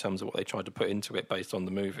forced in terms of what they tried to put into it based on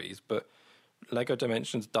the movies. But Lego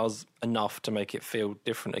Dimensions does enough to make it feel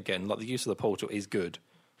different again. Like, the use of the portal is good.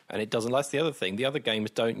 And it doesn't. That's the other thing. The other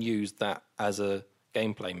games don't use that as a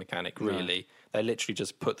gameplay mechanic, really. They literally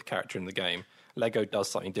just put the character in the game. Lego does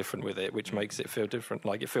something different with it, which makes it feel different.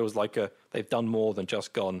 Like, it feels like they've done more than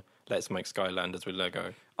just gone, let's make Skylanders with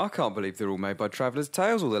Lego. I can't believe they're all made by Traveller's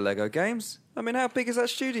Tales, all the Lego games. I mean, how big is that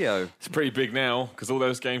studio? it's pretty big now because all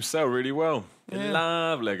those games sell really well. They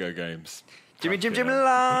love Lego games. Jim Fucking hell.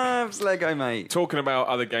 loves Lego, mate. Talking about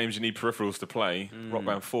other games you need peripherals to play, Rock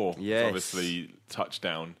Band 4 is Yes. obviously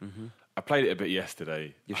touchdown. I played it a bit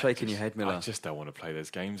yesterday. You're shaking your head, Miller. I just don't want to play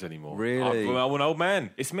those games anymore. Really? I'm an old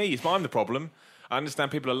man. It's me. I'm the problem. I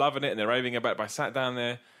understand people are loving it and they're raving about it, but I sat down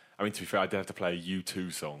there. I mean, to be fair, I did have to play a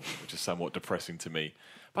U2 song, which is somewhat depressing to me.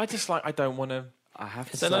 But I don't want to. I have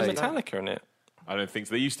to Is there no say, Metallica in it? I don't think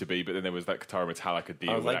so. They used to be, but then there was that Guitar Metallica deal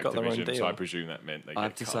Oh, with they got their own Activision, so deal. I presume that meant they I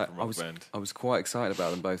have get to cut say, from Rock Band. I was quite excited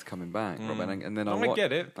about them both coming back, Rock Band, and then I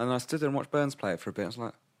get it. And I stood there and watched Burns play it for a bit. I was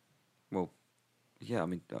like, well, yeah, I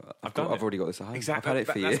mean, I've already got this at home. Exactly. I've had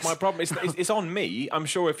it for years. That's my problem. It's on me. I'm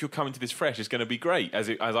sure if you're coming to this fresh, it's going to be great, as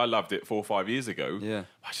I loved it 4 or 5 years ago. Yeah.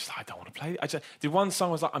 I don't want to play it. Did one song,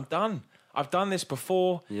 I was like, I'm done. I've done this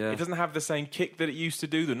before. Yeah. It doesn't have the same kick that it used to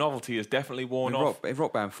do. The novelty has definitely worn off.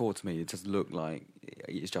 Rock Band 4 to me, it just looked like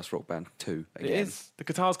it's just Rock Band 2 again. It is. The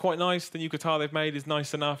guitar's quite nice. The new guitar they've made is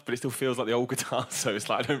nice enough, but it still feels like the old guitar. So it's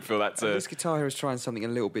like I don't feel that's This Guitar Hero is trying something a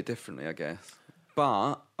little bit differently, I guess.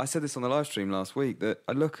 But I said this on the live stream last week that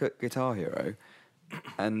I look at Guitar Hero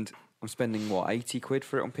and I'm spending, £80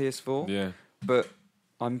 for it on PS4? Yeah. But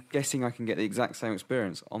I'm guessing I can get the exact same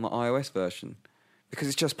experience on the iOS version because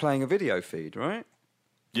it's just playing a video feed, right?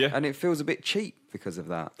 Yeah. And it feels a bit cheap because of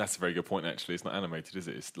that. That's a very good point, actually. It's not animated, is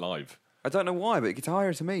it? It's live. I don't know why, but Guitar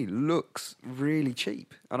Hero to me looks really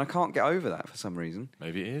cheap. And I can't get over that for some reason.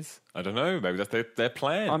 Maybe it is. I don't know. Maybe that's their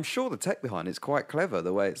plan. I'm sure the tech behind it's quite clever,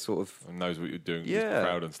 the way it's sort of... And knows what you're doing with Yeah. the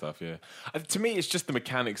crowd and stuff, yeah. To me, it's just the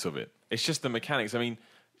mechanics of it. It's just the mechanics. I mean,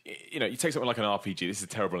 you know, you take something like an RPG. This is a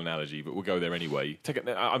terrible analogy, but we'll go there anyway.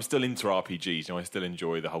 I'm still into RPGs. You know, I still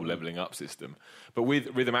enjoy the whole leveling up system. But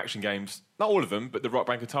with rhythm action games, not all of them, but the Rock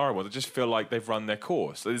Band Guitar ones, I just feel like they've run their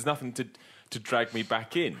course. So there's nothing to drag me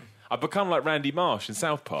back in. I've become like Randy Marsh in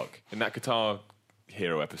South Park in that Guitar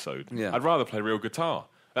Hero episode. Yeah. I'd rather play real guitar.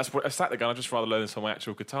 That's what I sat there going, I'd just rather learn some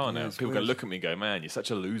actual guitar now. it's People weird. can look at me and go, man, you're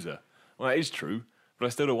such a loser. Well, that is true, but I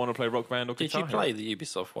still don't want to play Rock Band or Did Guitar you Hero. play the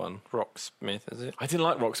Ubisoft one, Rocksmith? Is it? I didn't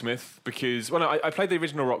like Rocksmith because I played the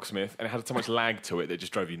original Rocksmith and it had so much lag to it that it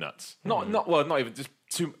just drove you nuts. Not even just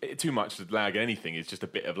too much lag. Anything is just a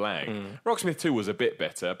bit of lag. Rocksmith 2 was a bit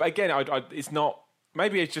better, but again, it's not.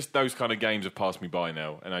 Maybe it's just those kind of games have passed me by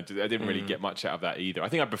now, and I didn't really get much out of that either. I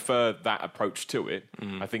think I prefer that approach to it.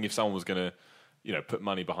 I think if someone was going to, put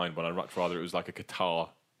money behind one, I'd much rather it was like a guitar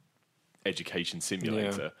education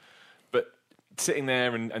simulator. Yeah. But sitting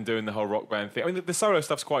there and doing the whole Rock Band thing, I mean, the solo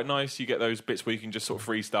stuff's quite nice. You get those bits where you can just sort of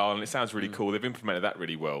freestyle, and it sounds really cool. They've implemented that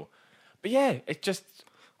really well. But yeah, it just...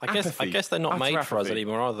 I guess they're not Utter made for us apathy.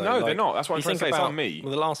 anymore, are they? No, Like, they're not. That's what I'm you trying to think say. It's about- on me.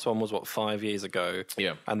 Well, the last one was 5 years ago.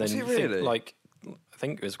 Yeah. and then Was it you think, really? I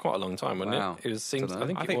think it was quite a long time, wasn't Wow. it? It was. Dunno. I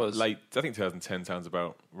think I it think was late. I think 2010 sounds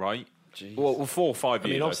about right. Jeez. Well, 4 or 5 I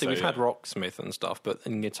years. mean, obviously I'd we've say, had yeah. Rocksmith and stuff, but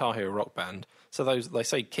in Guitar Hero Rock Band, so those they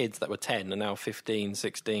say kids that were 10 are now 15,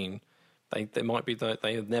 16. They might be that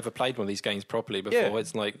they have never played one of these games properly before. Yeah.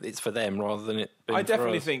 It's like it's for them rather than it being I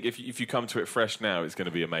definitely for us. think if you come to it fresh now, it's going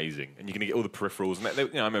to be amazing, and you're going to get all the peripherals. And I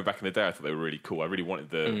remember back in the day, I thought they were really cool. I really wanted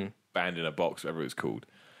the band in a box, whatever it was called.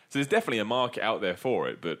 So there's definitely a market out there for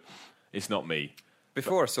it, but it's not me.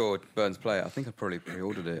 Before I saw Burns play it, I think I probably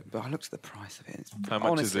pre-ordered it, but I looked at the price of it. It's, How much is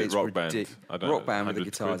honestly, it, it's Rock Band? ridic- I don't Rock know, Band with the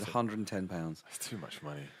 100 guitar is quid? £110. It's too much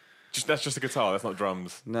money. That's just a guitar. That's not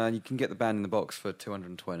drums. No, you can get the band in the box for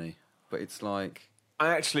 £220, but it's like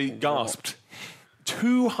I actually gasped.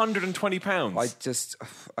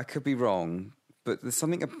 £220. I could be wrong, but there's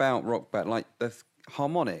something about Rock Band, like the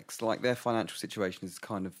Harmonix, like their financial situation has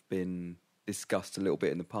kind of been discussed a little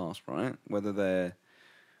bit in the past, right? Whether they're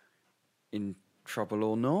in trouble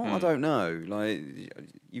or not, I don't know. Like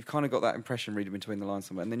you've kind of got that impression reading between the lines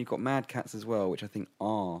somewhere, and then you've got Mad Cats as well, which I think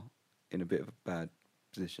are in a bit of a bad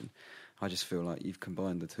position. I just feel like you've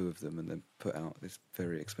combined the two of them and then put out this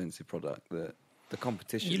very expensive product that the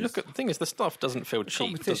competition. You look at the thing is the stuff doesn't feel the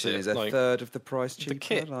cheap. Does competition it? is a Like, third of the price cheaper. the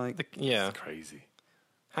kit. like Yeah. Crazy.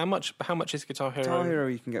 How much is Guitar Hero? Guitar Hero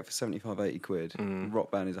you can get for 75, 80 quid.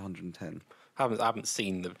 Rock Band is 110. I haven't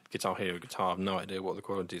seen the Guitar Hero guitar. I've no idea what the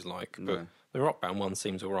quality's like. But No. the Rock Band one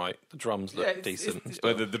seems all right. The drums look decent. and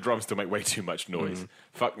Well, stuff. the drums still make way too much noise.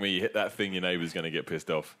 Fuck me, you hit that thing, your neighbour's going to get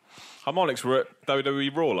pissed off. Harmonix were at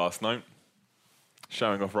WWE Raw last night,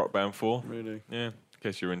 showing off Rock Band 4. Really? Yeah, in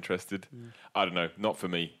case you're interested. I don't know, not for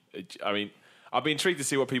me. I mean, I'd be intrigued to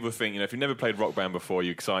see what people think. If you've never played Rock Band before, are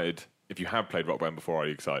you excited? If you have played Rock Band before, are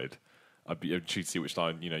you excited? I'd be intrigued to see which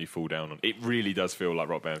line you fall down on. It really does feel like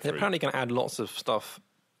Rock Band 3. They're apparently going to add lots of stuff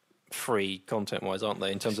free content-wise, aren't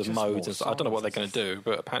they? In terms of just modes more and stuff. I don't know what they're songs. going to do,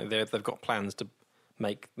 but apparently they've got plans to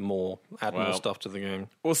make add more Well, stuff to the game.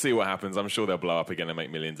 We'll see what happens. I'm sure they'll blow up again and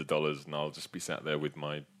make millions of dollars, and I'll just be sat there with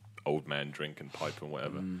my old man drink and pipe and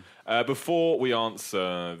whatever. Before we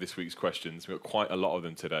answer this week's questions, we've got quite a lot of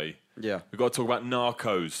them today. Yeah. We've got to talk about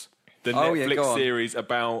Narcos, the Oh, yeah, Netflix go on. series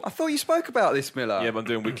about... I thought you spoke about this, Miller. Yeah, but I'm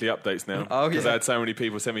doing weekly updates now. Oh, Because yeah. I had so many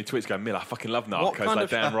people send me tweets going, Mill, I fucking love Narcos. kind Like, of-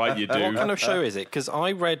 damn right you do. What kind of show is it? Because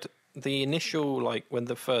I read the initial, when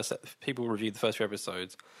the first people reviewed the first few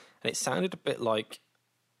episodes, and it sounded a bit like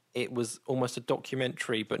it was almost a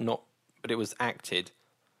documentary, but it was acted.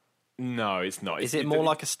 No, it's not. Is it more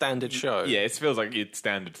like a standard show? Yeah, it feels like it's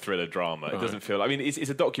standard thriller drama. It doesn't feel... I mean, it's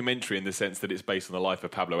a documentary in the sense that it's based on the life of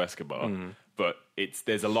Pablo Escobar, but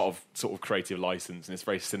there's a lot of sort of creative license, and it's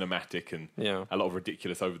very cinematic and Yeah. a lot of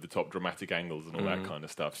ridiculous, over-the-top dramatic angles and all that kind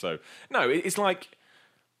of stuff. So, no, it's like...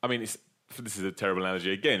 I mean, it's this is a terrible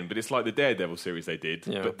analogy again, but it's like the Daredevil series they did,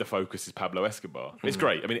 but the focus is Pablo Escobar. It's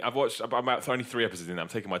great. I mean, I'm about only 3 episodes in. I'm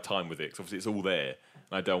taking my time with it because obviously it's all there,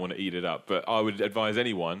 and I don't want to eat it up. But I would advise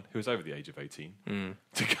anyone who is over the age of 18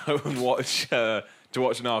 to go and watch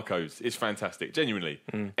Narcos. It's fantastic, genuinely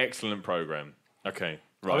excellent program. Okay.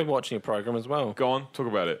 Right. I've been watching a program as well. Go on, talk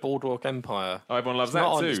about it. Boardwalk Empire. Oh, everyone loves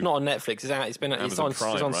that too. It's not on Netflix. It's out. It's been. It's on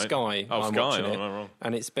Prime, it's on right? Sky. Oh, I'm Sky. watching it, Wrong.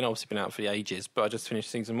 and it's been obviously been out for ages. But I just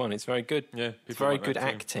finished season 1. It's very good. Yeah, it's people very like good that too.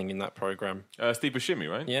 acting in that program. Steve Buscemi,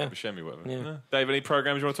 right? Yeah. Buscemi, whatever. Yeah. Dave, any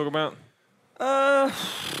programs you want to talk about?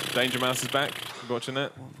 Danger Mouse is back. You watching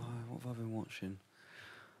that? What have I been watching?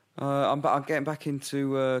 I'm getting back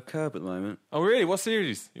into Curb at the moment. Oh, really? What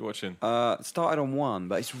series are you watching? Started on 1,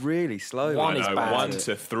 but it's really slow. One is bad. 1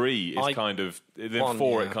 to 3 is kind of... Then 1,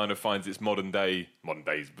 4, yeah. it kind of finds its modern days, but,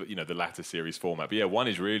 the latter series format. But yeah, 1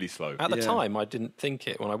 is really slow. At the Yeah. time, I didn't think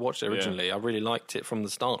it when I watched it originally. I really liked it from the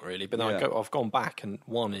start, really. But then Yeah. I've gone back, and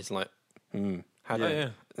 1 is like,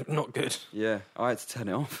 not good. Yeah, I had to turn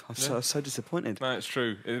it off. I was so disappointed. No, it's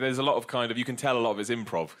true. There's a lot of kind of... You can tell a lot of it's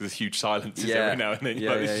improv because there's huge silences Yeah. every now and then.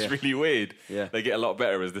 Yeah, This is really weird. Yeah. They get a lot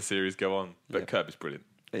better as the series go on. But Curb is brilliant.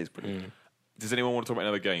 It is brilliant. Does anyone want to talk about any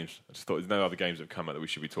other games? I just thought there's no other games that have come out that we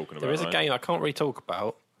should be talking about. There is a right? game I can't really talk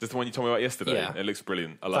about. Just the one you told me about yesterday. Yeah. It looks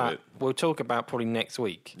brilliant. I love That it. we'll talk about probably next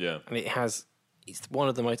week. Yeah. And it's one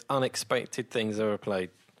of the most unexpected things I've ever played.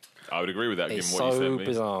 I would agree with that, It's given what you so said me.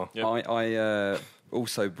 bizarre. Yeah. I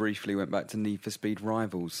also briefly went back to Need for Speed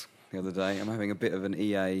Rivals the other day. I'm having a bit of an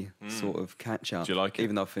EA sort of catch-up. Do you like it?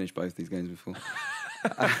 Even though I've finished both these games before.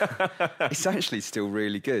 It's actually still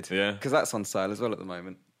really good. Yeah. Because that's on sale as well at the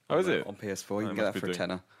moment. Oh, is it? On PS4. Oh, You it can get must that for be a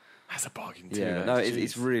tenner. That's a bargain too. Yeah, that. no, Jeez.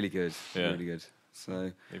 it's really good. Yeah. Really good.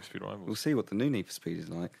 So Need for Speed Rivals. we'll see what the new Need for Speed is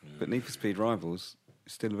like. But Need for Speed Rivals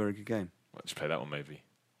is still a very good game. I'll just play that one maybe.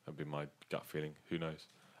 That'd be my gut feeling. Who knows?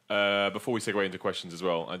 Before we segue into questions as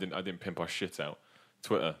well, I didn't pimp our shit out.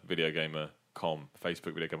 Twitter, videogamer.com,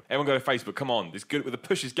 Facebook, videogamer. Everyone go to Facebook. Come on, it's good. The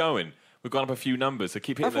push is going. We've gone up a few numbers, so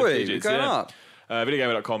keep hitting Have those we? digits. We're going up.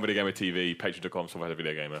 Videogamer.com, Videogamer TV,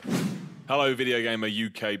 Patreon.com/Videogamer. Hello, Videogamer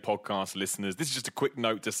UK podcast listeners. This is just a quick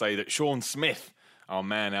note to say that Sean Smith, our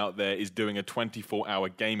man out there, is doing a 24-hour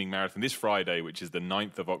gaming marathon this Friday, which is the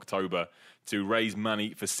 9th of October, to raise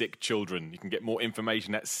money for sick children. You can get more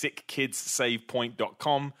information at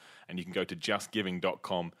sickkidssavepoint.com, and you can go to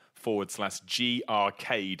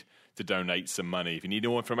justgiving.com/GArcade to donate some money. If you need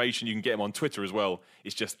more information, you can get him on Twitter as well.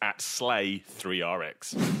 It's just at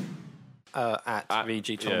Slay3RX. At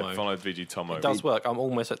VG Tomo. Yeah, follow VG Tomo. It does work. I'm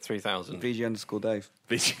almost at 3,000. VG_Dave.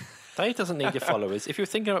 VG. Dave doesn't need your followers. If you're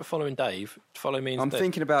thinking about following Dave, follow me instead. I'm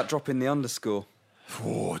thinking about dropping the underscore.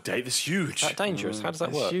 Oh, Dave, it's huge. That's dangerous. How does that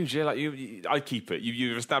It's work? huge. Yeah, like I keep it.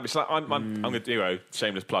 You've established. Like I'm going to do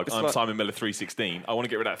shameless plug. I'm like- Simon Miller 316. I want to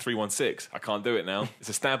get rid of that 316. I can't do it now. It's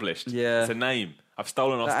established. Yeah. It's a name. I've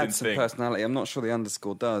stolen That Austin's adds some thing. personality. I'm not sure the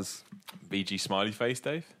underscore does. VG smiley face,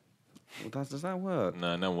 Dave. Well, does that work?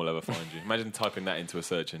 No, no one will ever find you. Imagine typing that into a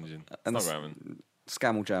search engine. It's And not s- going to happen.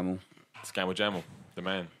 Scamble Jamble. Scammer Jamel, the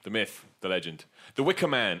man, the myth, the legend. The Wicker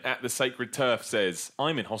Man at the Sacred Turf says,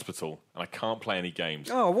 I'm in hospital and I can't play any games.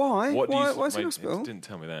 Oh, why? What do Why you, is he in mate, hospital? it didn't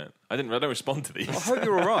tell me that. I don't respond to these. I hope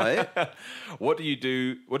you're all right. What do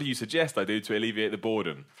you suggest I do to alleviate the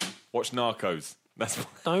boredom? Watch Narcos. That's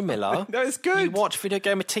No, Miller. No, it's good. You watch Video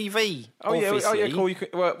Gamer TV. Oh yeah, obviously. cool.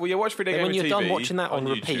 Well, you watch Video And Gamer when you're TV done watching that on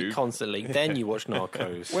repeat YouTube. constantly, then you watch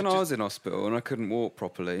Narcos. When I was in hospital and I couldn't walk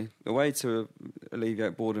properly, the way to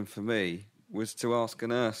alleviate boredom for me was to ask a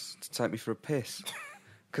nurse to take me for a piss.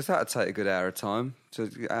 Because that would take a good hour of time. To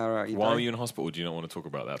hour out your Why day. were you in hospital? Do you not want to talk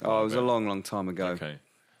about that? Oh, it was a bit? long, long time ago. Okay.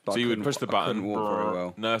 But So I you would couldn't- push the I button. couldn't walk very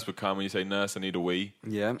well. Nurse would come and you say, "Nurse, I need a wee."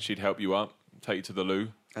 Yeah. She'd help you up, take you to the loo.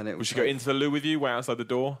 And it Would was she go into the loo with you, way outside the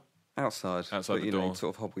door? outside. Outside but, the you door. know, you'd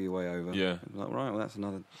sort of hobble your way over. Yeah. I'm like, right, well, that's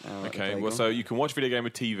another hour. out of the Okay, day well, gone. so you can watch Video Gamer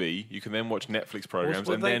TV, you can then watch Netflix programs,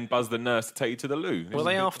 were and they- then buzz the nurse to take you to the loo. Were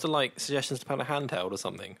they after like suggestions to play a handheld or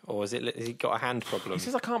something, or has he got a hand problem? He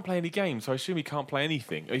says I can't play any games, so I assume he can't play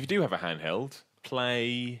anything. If you do have a handheld,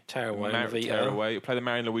 play Tearaway and Vita. Tearaway. Play the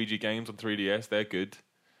Mario and Luigi games on 3DS. They're good.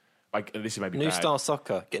 Like this is maybe New bad. Star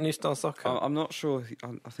Soccer. Get New Star Soccer. I'm not sure.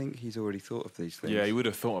 I think he's already thought of these things. Yeah, he would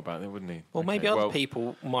have thought about it, wouldn't he? well, maybe Okay, other well,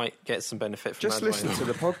 people might get some benefit from Just that. listen to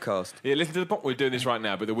the podcast. Yeah, listen to the point. We're doing this right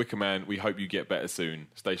now, but the Wicker Man, we hope you get better soon.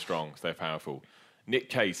 Stay strong, stay powerful. Nick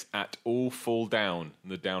Case at All Fall Down.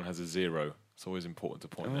 The down has a 0. It's always important to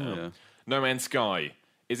point that out. yeah. No Man's Sky.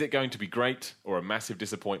 Is it going to be great or a massive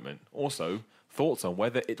disappointment? Also, thoughts on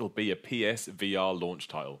whether it'll be a PS VR launch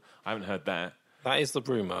title. I haven't heard that. That is the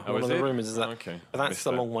rumour. Oh, One is of the it? rumours is that. Oh, okay. But that's Missed a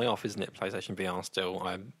that. long way off, isn't it? PlayStation VR still,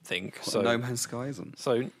 I think. So, No Man's Sky isn't.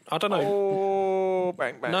 so I don't know. Oh,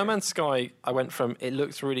 bang, bang. No Man's Sky, I went from it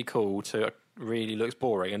looks really cool to it really looks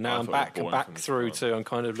boring, and I now I'm thought it back was boring back from the through start. to I'm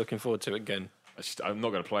kind of looking forward to it again. I'm not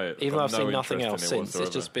going to play it. Even though I've I've got seen no nothing interest else in it since,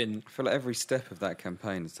 it's just been. I feel like every step of that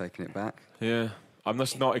campaign has taken it back. Yeah. I'm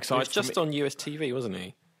just not He excited. was just on US TV, wasn't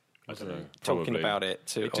he? I don't know. Talking probably. about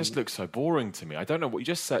it. It just looks so boring to me. I don't know what you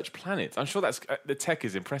just search planets. I'm sure that's the tech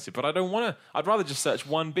is impressive, but I don't want to. I'd rather just search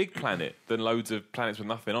one big planet than loads of planets with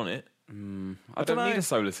nothing on it. I don't dunno. need a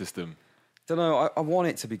solar system. Don't know. I want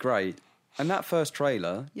it to be great. And that first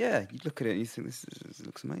trailer, yeah, you look at it and you think this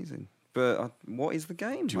looks amazing. But what is the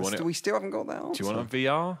game? Do you want it- We still haven't got that answer. Do you want a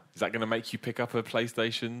VR? Is that going to make you pick up a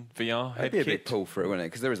PlayStation VR head It'd be a kit? big pull through, wouldn't it?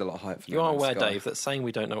 Because there is a lot of hype for You No are Man's aware, Sky. Dave, that saying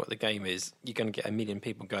we don't know what the game is, you're going to get a million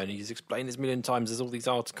people going, he's explained this a million times, there's all these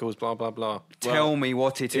articles, blah, blah, blah. Tell me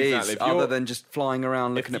what it is, exactly. If other you're- than just flying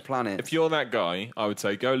around looking at planets. If you're that guy, I would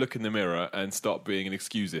say go look in the mirror and stop being an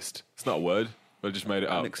excusist. It's not a word. I just made it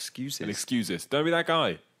up. excusist? An excusist. Don't be that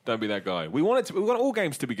guy. Don't be that guy. We want all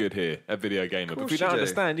games to be good here at Video Gamer. But if course you don't you do.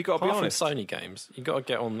 understand, you've got to be Apart from honest. Sony games, you've got to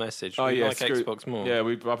get on message. Oh We yeah, like screw- Xbox more. Yeah,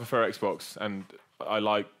 I prefer Xbox, and I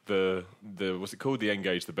like the what's it called? The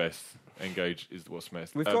Engage the best. Engage is what's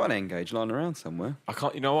best. We've got an Engage lying around somewhere. I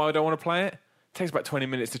can't. You know why I don't want to play it? It takes about 20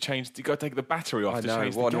 minutes to change. You got to take the battery off I to know,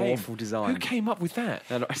 change what the an game. awful design. Who came up with that?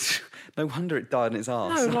 No, no wonder it died in its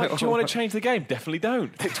arse. No, like, do you want to change the game? Definitely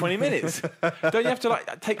don't. Take 20 minutes. Don't you have to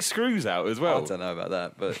like take screws out as I well? don't know about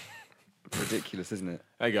that, but ridiculous, isn't it?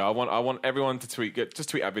 There you go. I want everyone to tweet. Just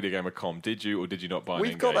tweet at videogamer.com. Did you or did you not buy?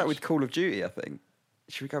 We've an got that Engage? with Call of Duty, I think.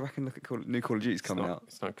 Should we go back and look at new Call of Duty's coming not- out?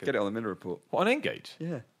 it's not good. Get it on the Minute Report. What, an Engage?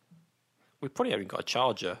 Yeah. We probably haven't got a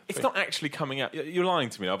charger. It's not actually coming out. You're lying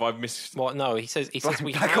to me. I've missed. Well, no, he says we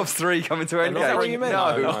Black have. Ops 3 coming to Engage. not that what you meant?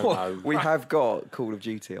 No, No. we have got Call of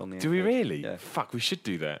Duty on the Do we Engage. really? Yeah. Fuck, we should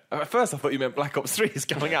do that. At first, I thought you meant Black Ops 3 is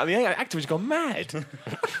coming out. The Activision's gone mad.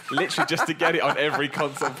 Literally just to get it on every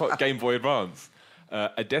console, Game Boy Advance.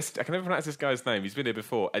 Adeste, I can never pronounce this guy's name. He's been here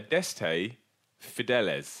before. Adeste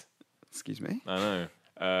Fideles. Excuse me? I know.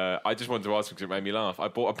 I just wanted to ask him because it made me laugh. I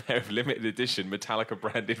bought a pair of limited edition Metallica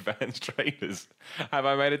branded Vans trainers. Have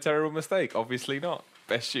I made a terrible mistake? Obviously not.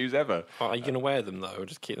 Best shoes ever. Are you going to wear them though, or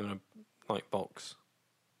just keep them in a box?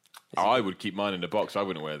 I would keep mine in the box. I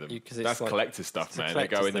wouldn't wear them. 'cause it's That's like- collector stuff, it's a man. They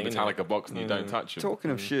go in the collector's thing, Metallica isn't it? box and you don't touch them.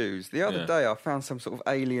 Talking of shoes, the other Yeah. day I found some sort of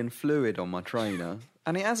alien fluid on my trainer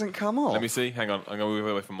and it hasn't come off. Let me see. Hang on. I'm going to move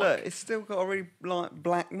away from Look, Mike. it's still got a really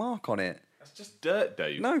black mark on it. That's just dirt,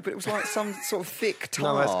 Dave. No, but it was like some sort of thick tar.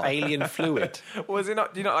 No, that's alien fluid. Was it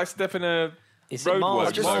not? Do you not like step in a Is it roadwork Mars?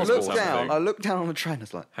 I just zone or looked something? down. I looked down on the trainer. I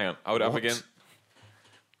was like, Hang on. Hold it up What? again.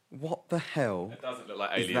 what the hell It doesn't look like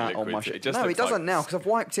is alien that liquid. on my shoe? It just No, it looks doesn't like now because I've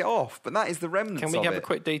wiped it off. But that is the remnants Can we of have it. a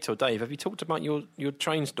quick detour, Dave? Have you talked about your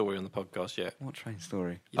train story on the podcast yet? What train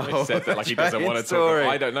story? He said that like he doesn't train want to talk. story.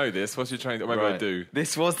 I don't know this. What's your train? Maybe I do.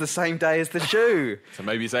 This was the same day as the shoe. So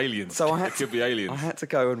maybe it's aliens. So I had it could be aliens. I had to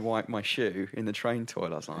go and wipe my shoe in the train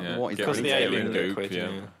toilet. I was like, Yeah. what is Get Because rid the of this? alien goop, liquid, yeah.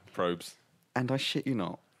 yeah. Probes. And I shit you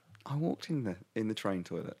not, I walked in the train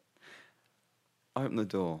toilet, opened the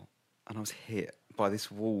door, and I was hit by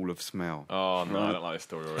this wall of smell. Oh no, I Right. don't like this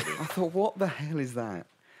story already. I thought, what the hell is that?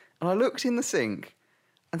 And I looked in the sink,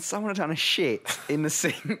 and someone had done a shit in the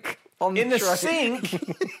sink. On In the train.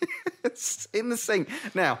 sink? In the sink.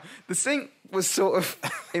 Now, the sink was sort of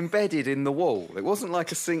embedded in the wall. It wasn't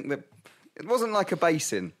like a sink that. It wasn't like a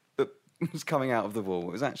basin that was coming out of the wall.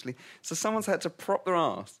 It was actually. So someone's had to prop their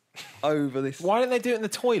ass over this. Why didn't they do it in the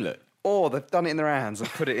toilet? Or they've done it in their hands and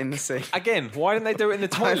put it in the sink. Again, why didn't they do it in the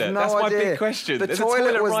I have toilet? no That's my idea. big question. The There's a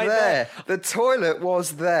toilet was right there. The toilet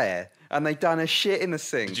was there. And they'd done a shit in the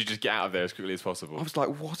sink. Did you just get out of there as quickly as possible? I was like,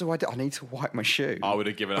 what do? I need to wipe my shoe. I would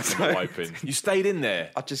have given up on the wiping. You stayed in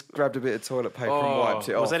there. I just grabbed a bit of toilet paper and Oh. wiped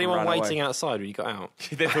it off. Was and anyone ran waiting away. outside when you got out?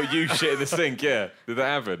 They thought you shit in the sink, yeah. Did that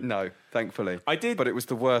happen? No, thankfully. I did- But it was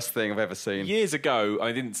the worst thing I've ever seen. Years ago,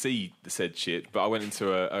 I didn't see the said shit, but I went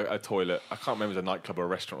into a toilet. I can't remember if it was a nightclub or a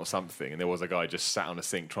restaurant or something, and there was a guy just sat on a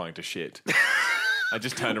sink trying to shit. I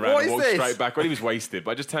just turned around What and is walked this? straight back. Well, he was wasted,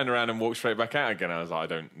 but I just turned around and walked straight back out again. I was like, I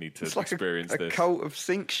don't need to It's like experience a this. cult of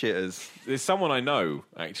sink shitters. There's someone I know,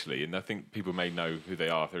 actually, and I think people may know who they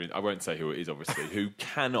are. If they're in, I won't say who it is, obviously, who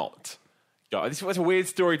cannot go. This was a weird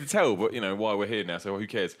story to tell, but, you know, why we're here now, so who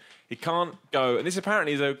cares? He can't go, and this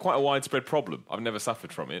apparently is quite a widespread problem. I've never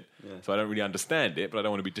suffered from it, so I don't really understand it, but I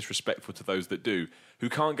don't want to be disrespectful to those that do, who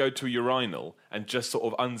can't go to a urinal and just sort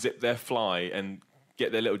of unzip their fly and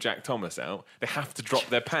get their little Jack Thomas out, they have to drop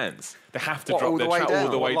their pants. They have to What, drop all their the way all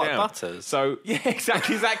down? the way Like down. Butters? So yeah,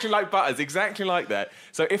 exactly like Butters, exactly like that.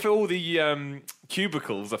 So if all the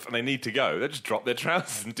cubicles and they need to go, they just drop their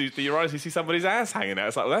trousers and you honestly see somebody's ass hanging out.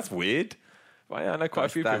 It's like, well, that's weird. Well, yeah, I know quite a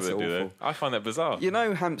few people That's that do that. awful. I find that bizarre. You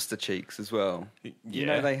know hamster cheeks as well. You Yeah.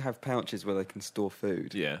 know they have pouches where they can store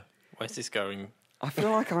food. Yeah. Where's this going? I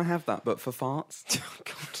feel like I have that, but for farts.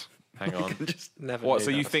 Hang on. Just Never. What? knew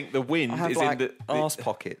So you that. think the wind I have is like in the arse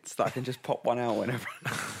pockets that I can just pop one out whenever.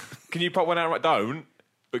 Can you pop one out? Right? Don't.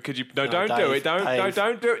 But could you? No, don't do Dave, it. Don't. No, Dave.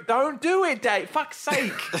 don't do it. Don't do it, Dave. Fuck's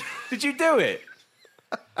sake! Did you do it?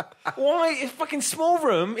 Why? It's a fucking small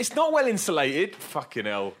room. It's not well insulated. Fucking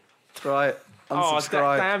hell. Right. Oh,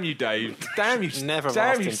 Unsubscribe. damn you, Dave. Damn you. Never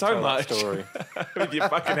damn asked you him to so tell that much. story. With your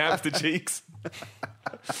fucking hamster cheeks.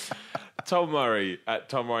 Tom Murray at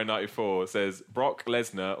Tom Murray 94 says Brock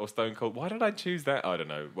Lesnar or Stone Cold. Why did I choose that? I don't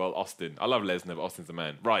know. Well, Austin. I love Lesnar, but Austin's the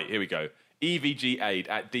man. Right, here we go. EVG8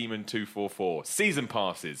 at Demon244. Season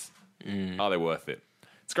passes. Are they worth it?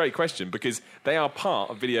 It's a great question because they are part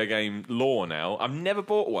of video game lore now. I've never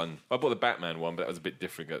bought one. I bought the Batman one, but that was a bit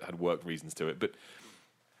different. It had work reasons to it. But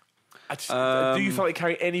I just, do you feel like they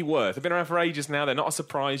carry any worth? They've been around for ages now. They're not a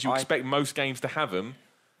surprise. You expect most games to have them.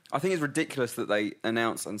 I think it's ridiculous that they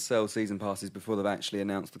announce and sell season passes before they've actually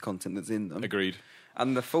announced the content that's in them. Agreed.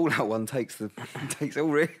 And the Fallout one takes all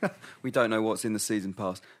really. We don't know what's in the season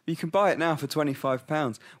pass. You can buy it now for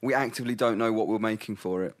 £25. We actively don't know what we're making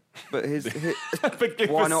for it. But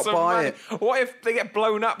why not buy it? What if they get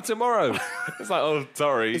blown up tomorrow? It's like, oh,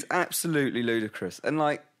 sorry. It's absolutely ludicrous. And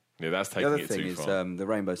like Yeah, that's the taking other it thing too is far. the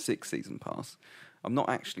Rainbow Six season pass. I'm not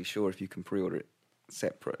actually sure if you can pre-order it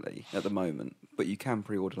separately at the moment, but you can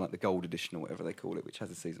pre-order like the gold edition or whatever they call it, which has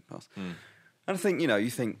a season pass. And I think you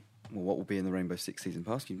think, well, what will be in the Rainbow Six season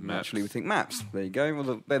pass? You naturally would think maps. There you go.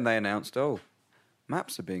 Well, then they announced,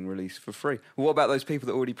 maps are being released for free. Well, what about those people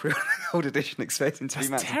that already pre-ordered the gold edition expecting to be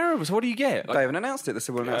That's maps? terrible. So what do you get? They haven't announced it. They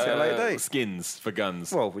said we'll announce it at a later date. Skins for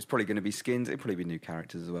guns. Well, it's probably going to be skins. It'll probably be new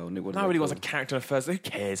characters as well. Nobody wants a character in the first. Who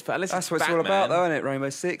cares? But unless That's what it's all Batman. about, though, isn't it? Rainbow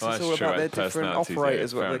Six. Well, It's that's all true, about their and different personalities,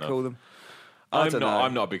 operators, yeah, what fair they enough. call them.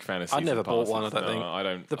 I'm not a big fan of season I've never bought passes. one, I don't think. No, I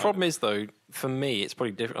don't. The problem is, though, for me, it's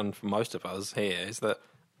probably different for most of us here, is that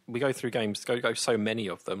we go through games, go so many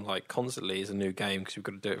of them, like constantly is a new game because we've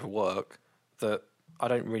got to do it for work, that I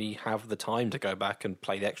don't really have the time to go back and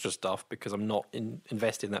play the extra stuff because I'm not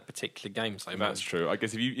invested in that particular game so much. That's true. I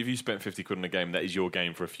guess if you spent 50 quid on a game, that is your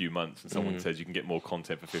game for a few months, and someone says you can get more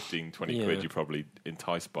content for 15, 20 quid, you're probably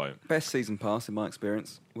enticed by it. Best season pass, in my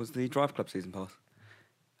experience, was the Drive Club season pass.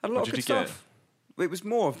 Had a lot What of did good you get? stuff. It was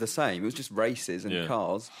more of the same. It was just races and Yeah.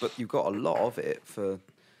 cars, but you got a lot of it for.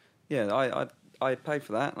 Yeah, I paid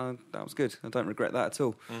for that. And that was good. I don't regret that at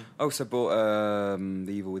all. I also bought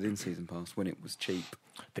the Evil Within season pass when it was cheap.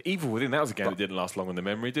 The Evil Within, that was a game that didn't last long in the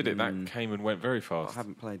memory, did it? That came and went very I fast.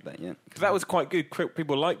 haven't played that yet. But that was quite good.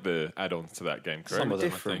 People liked the add-ons to that game, correct? Some of them,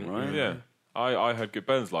 different, I think. right? Yeah. I heard good.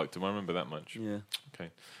 Burns liked them. I remember that much. Yeah.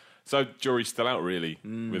 Okay. So jury's still out, really,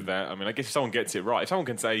 with that. I mean, I guess if someone gets it right, if someone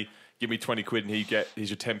can say, give me 20 quid and here's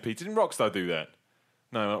your 10p, didn't Rockstar do that?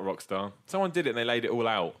 No, not Rockstar. Someone did it and they laid it all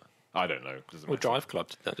out. I don't know. Doesn't Well, matter. Drive Club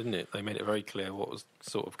did that, didn't it? They made it very clear what was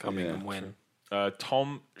sort of coming Yeah, and when.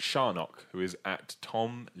 Tom Sharnock, who is at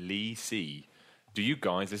Tom Lee C. Do you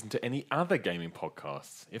guys listen to any other gaming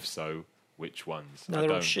podcasts? If so, which ones? No, I they're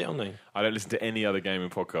all don't. shit, aren't they? I don't listen to any other gaming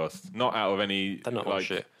podcasts. Not out of any. They're not all like,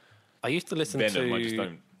 shit. I used to listen Venom, I just to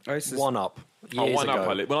don't. One Up Oh, years One ago.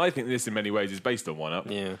 Up. Well, I think this in many ways is based on One Up.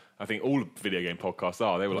 Yeah. I think all video game podcasts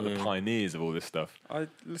are. They were like the pioneers of all this stuff. I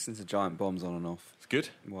listened to Giant Bombs on and off It's good.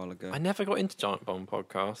 a while ago. I never got into Giant Bomb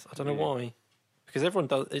podcast. I don't know why. Because everyone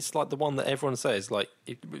does. It's like the one that everyone says. Like,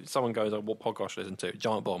 if someone goes, "What podcast should I listen to?"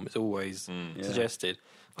 Giant Bomb. It's always suggested.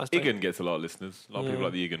 I just don't- Igan gets a lot of listeners. A lot of people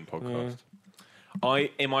like the Igan podcast.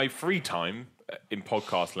 In my free time in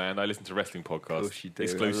podcast land, I listen to wrestling podcasts. Of course you do. I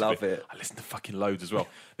Exclusively. love it. I listen to fucking loads as well.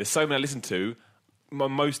 There's so many I listen to.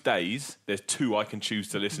 Most days, there's 2 I can choose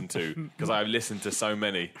to listen to because I've listened to so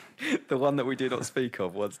many. The one that we do not speak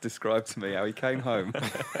of once described to me how he came home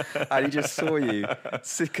and he just saw you,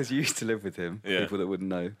 because you used to live with him, Yeah. people that wouldn't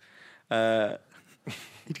know.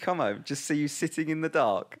 He'd come home, just see you sitting in the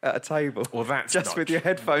dark at a table. Well, that's just not with your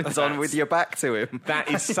headphones on, that's- with your back to him. That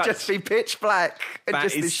is It'd such- just be pitch black and That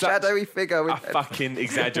just is this such shadowy figure. With A fucking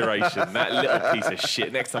exaggeration. That little piece of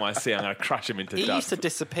shit. Next time I see him, I'm going to crush him into He dust. used to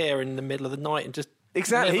disappear in the middle of the night and just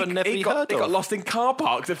Exactly. never he be got, heard he got of. lost in car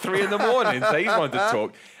parks at 3 a.m, so he wanted to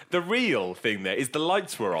talk. The real thing there is the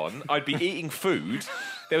lights were on. I'd be eating food.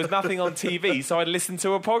 there was nothing on TV, so I'd listen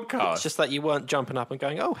to a podcast. It's just that you weren't jumping up and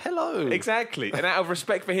going, "Oh, hello." Exactly. And out of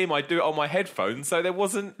respect for him, I'd do it on my headphones, so there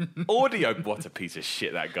wasn't audio. What a piece of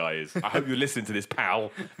shit that guy is. I hope you listen to this,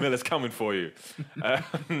 pal. Miller's coming for you.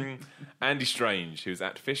 Andy Strange, who's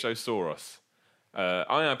at Fishosaurus.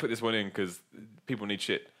 I put this one in because people need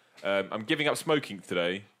shit. I'm giving up smoking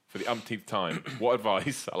today for the umpteenth time. What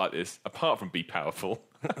advice, I like this, apart from be powerful,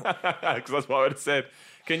 because that's what I would have said,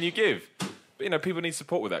 can you give? But, people need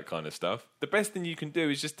support with that kind of stuff. The best thing you can do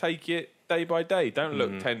is just take it day by day. Don't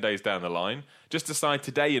look 10 days down the line. Just decide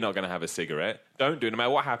today you're not going to have a cigarette. Don't do it no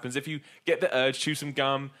matter what happens. If you get the urge, chew some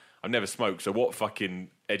gum. I've never smoked, so what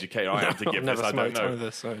fucking educator I have to give this, I don't know.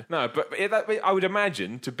 Either, so. No, but I would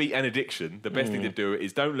imagine to beat an addiction, the best thing to do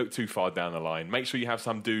is don't look too far down the line. Make sure you have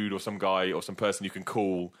some dude or some guy or some person you can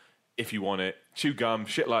call if you want it. Chew gum,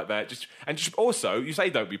 shit like that. Just also, you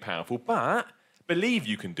say don't be powerful, but believe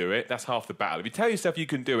you can do it. That's half the battle. If you tell yourself you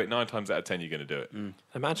can do it, 9 times out of 10 you're going to do it.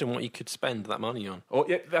 Imagine what you could spend that money on. Or,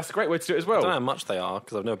 yeah, that's a great way to do it as well. I don't know how much they are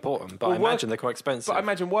because I've never bought them, but I imagine they're quite expensive. But I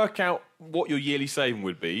imagine work out what your yearly saving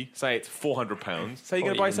would be. Say it's £400. Say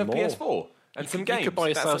you're going to buy yourself PS4 and some games. You could buy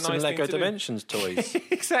yourself That's a some nice Lego thing to do. Dimensions toys.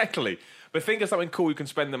 Exactly. But think of something cool you can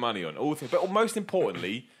spend the money on. But most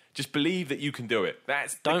importantly, just believe that you can do it.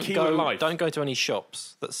 That's the key with life. Don't go to any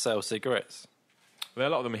shops that sell cigarettes. Well, a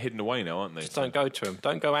lot of them are hidden away now, aren't they? Just don't go to them.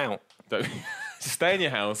 Don't go out. Just stay in your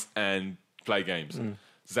house and play games.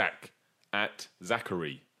 Zach at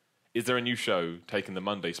Zachary. Is there a new show taking the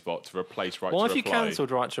Monday spot to replace Right to Why Reply? have you cancelled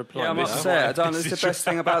Right to Reply? Yeah, I must say, I don't. It's the best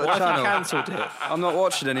thing about the Why have you channel. cancelled it? I'm not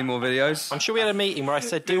watching any more videos. I'm sure we had a meeting where I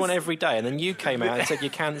said do one every day, and then you came out and said you're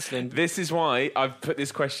cancelling. This is why I've put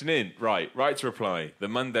this question in. Right to Reply, the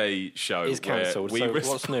Monday show Is cancelled, where we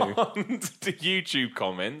so what's new? respond to YouTube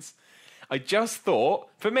comments. I just thought,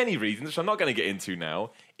 for many reasons, which I'm not going to get into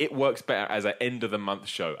now, it works better as an end of the month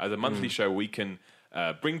show. As a monthly show, we can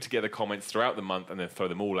bring together comments throughout the month and then throw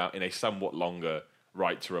them all out in a somewhat longer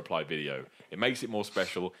Right to Reply video. It makes it more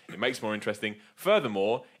special. It makes it more interesting.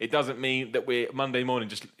 Furthermore, it doesn't mean that we're Monday morning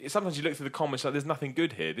just... Sometimes you look through the comments like, there's nothing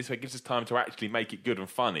good here. This way it gives us time to actually make it good and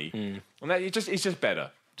funny. And it's just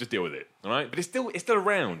better. Just deal with it, all right? But it's still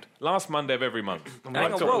around. Last Monday of every month.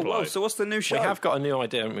 Hang on, whoa, so what's the new show? We have got a new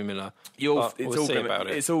idea, haven't we, Miller? We'll see about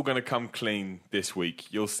it. It's all going to come clean this week.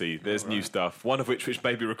 You'll see. There's new stuff. One of which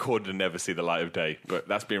may be recorded and never see the light of day. But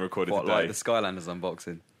that's being recorded What, today. like the Skylanders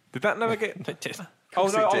unboxing? Did that never get... It did. Oh,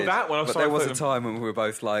 no, It did. that one. But there was a time when we were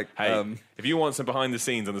both like... Hey, if you want some behind the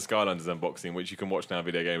scenes on the Skylanders unboxing, which you can watch now on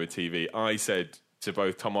Video Gamer TV, I said to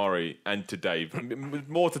both Tom Ari and to Dave,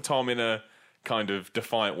 more to Tom in a kind of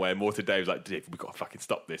defiant way, more to Dave's like, Dave, we've got to fucking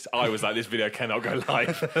stop this. I was like, this video cannot go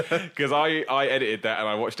live. Because I edited that and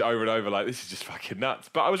I watched it over and over like, this is just fucking nuts.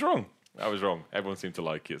 But I was wrong. Everyone seemed to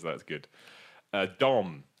like it, so that's good.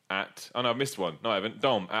 Dom at... Oh, no, I missed one. No, I haven't.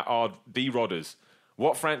 Dom at R.D. Rodders.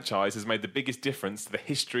 What franchise has made the biggest difference to the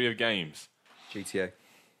history of games? GTA.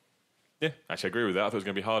 Yeah, actually, I agree with that. I thought it was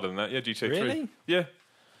going to be harder than that. Yeah, GTA 3. Really? Yeah.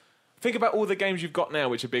 Think about all the games you've got now,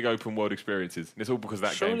 which are big open world experiences. And it's all because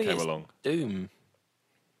that Surely game came it's along. Doom.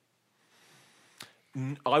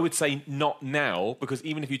 I would say not now, because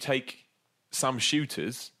even if you take some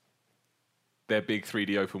shooters, they're big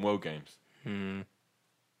 3D open world games.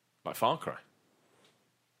 Like Far Cry.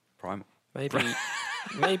 Primal.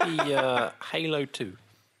 Maybe Halo 2.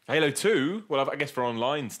 Halo 2, well, I guess for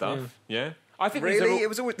online stuff, yeah. I think these are Really? all- It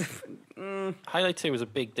was always... Halo 2 was a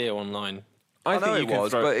big deal online. I know think it you can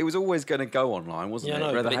was, throw- but it was always going to go online, wasn't Yeah, it?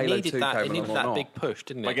 no, Whether but it Halo needed 2 that, came it needed along or that not. big push,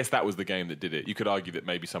 didn't it? I guess that was the game that did it. You could argue that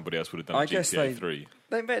maybe somebody else would have done I GTA guess 3.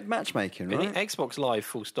 they made matchmaking, I right? think Xbox Live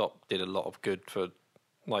full stop did a lot of good for,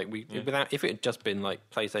 like, without, if it had just been like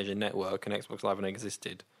PlayStation Network and Xbox Live hadn't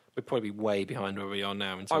existed, we'd probably be way behind where we are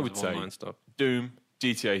now in terms I would of say online stuff. Doom,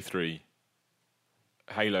 GTA 3,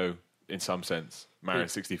 Halo in some sense, Mario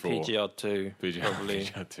 64. PGR 2, probably.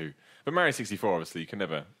 PGR 2. But Mario 64, obviously, you can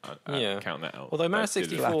never count that out. Although Mario That did it.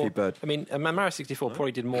 64, Flappy Bird. I mean, Mario 64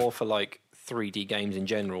 probably did more for like 3D games in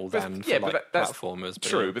general than for like that's platformers. But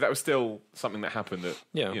true, yeah. but that was still something that happened that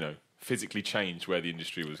Yeah. physically changed where the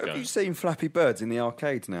industry was Have going. you seen Flappy Birds in the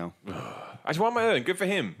arcades now? Actually, one man, good for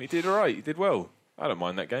him. He did all right. He did well. I don't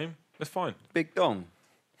mind that game. That's fine. Big Dong.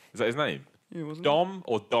 Is that his name? Yeah, wasn't Dom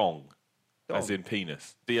or Dong? Dong. As in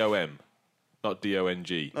penis. D-O-M. Not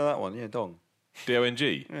D-O-N-G. it? No, that one, yeah, Dong.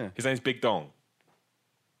 D-O-N-G? Yeah. His name's Big Dong.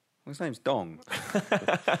 His name's Dong.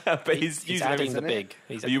 But his He's username adding is... the big.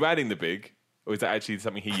 Are you adding the big? Or is that actually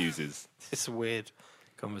something he uses? It's a weird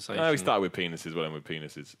conversation. No, we started with penises. Well, with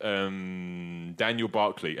penises. Daniel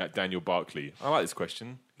Barkley at Daniel Barkley. I like this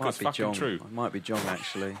question. It's fucking John. true. It might be John,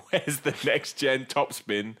 actually. Where's the next gen top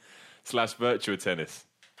spin / Virtua Tennis?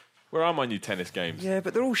 Where are my new tennis games? Yeah,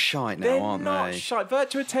 but they're all shite now, They're aren't not they? shite.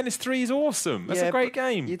 Virtua Tennis 3 is awesome. That's Yeah, a great but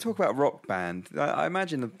game. You talk about Rock Band. I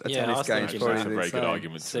imagine a Yeah, I tennis was game is thinking probably That's a the very good same.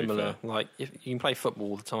 argument. to be Similar, fair. like if you can play football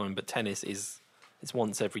all the time, but tennis it's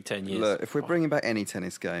once every 10 years. Look, if we're bringing back any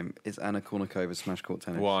tennis game, it's Anna Kournikova Smash Court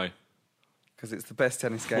Tennis. Why? Because it's the best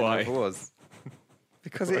tennis game Why? there ever was.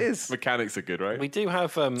 Because it is. Mechanics are good, right? We do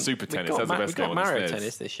have Super tennis, We got, that's the best we game got on the Mario SNES.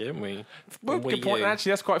 Tennis this year, haven't we? Well, On good Wii point. U. And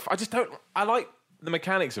actually, that's quite. I just don't. I like the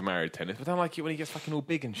mechanics of Mario Tennis, but I don't like it when he gets fucking all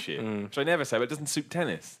big and shit. Which I never say, but it doesn't suit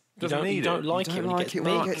tennis. It You doesn't don't, need you don't it. like You it don't when like it gets it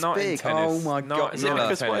when it big. gets Not in big. tennis. Oh my Not god! in Is it Not no.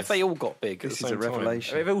 because what tennis. if they all got big at This the is same a time?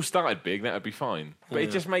 revelation. If they all started big, that would be fine. But it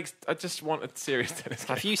just makes. I just want a serious tennis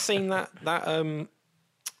game. Have you seen that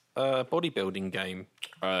bodybuilding game?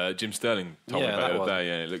 Jim Sterling told me Yeah, about it that the other one. day.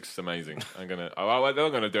 Yeah, it looks amazing. I'm gonna. I'm not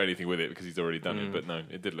gonna do anything with it because he's already done it. But no,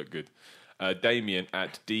 it did look good. Damien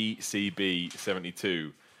at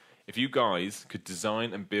DCB72. If you guys could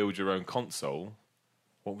design and build your own console,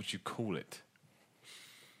 what would you call it?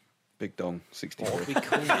 Big Dong, 64. What would we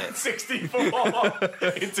call it? 64 in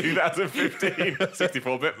 2015.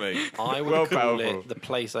 64-bit, mate. I would Well call powerful. it the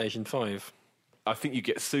PlayStation 5. I think you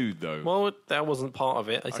get sued though. Well, that wasn't part of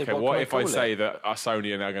it. I said, okay, what can if I call say it? that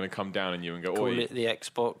Sony are now going to come down on you and go, Call "Oi, it the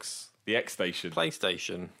Xbox the X Station"?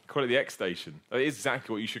 PlayStation. Call it the X Station. That is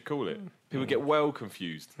exactly what you should call it. People get well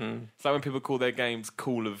confused. It's like when people call their games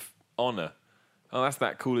Call of Honor. Oh, that's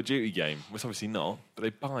that Call of Duty game. Well, it's obviously not, but they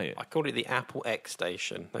buy it. I called it the Apple X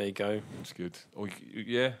Station. There you go. That's good. Or,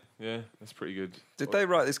 yeah, that's pretty good. Did they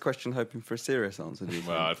write this question hoping for a serious answer? Do you think?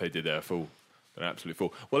 Well, if they did, they're a fool. They're an absolute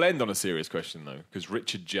fool. We'll end on a serious question, though, because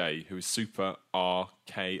Richard J., who is Super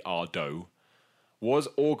RKRdo, was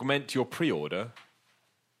Augment your pre-order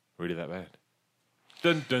really that bad?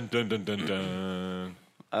 Dun, dun, dun, dun, dun, dun.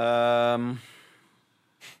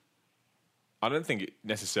 I don't think it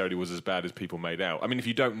necessarily was as bad as people made out. I mean, if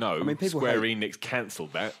you don't know, people Square hate- Enix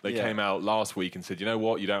cancelled that. They Yeah. came out last week and said, you know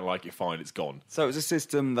what, you don't like it, fine, it's gone. So it was a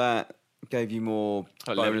system that gave you more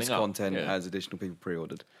Like bonus levelling up, content yeah. as additional people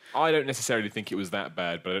pre-ordered. I don't necessarily think it was that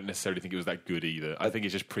bad, but I don't necessarily think it was that good either. I think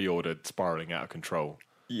it's just pre-ordered, spiralling out of control.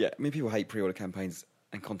 Yeah, I mean, people hate pre-order campaigns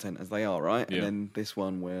and content as they are, right? Yeah. And then this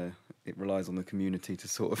one where it relies on the community to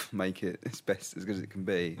sort of make it as best as good as it can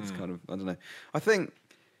be. It's kind of, I don't know. I think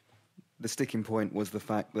the sticking point was the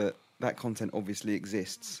fact that that content obviously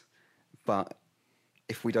exists, but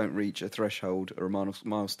if we don't reach a threshold or a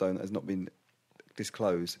milestone that has not been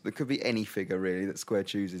disclosed, there could be any figure really that Square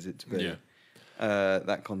chooses it to be. Yeah.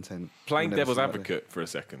 That content. Playing will never devil's see light of advocate for a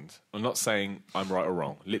second. I'm not saying I'm right or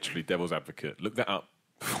wrong. Literally, devil's advocate. Look that up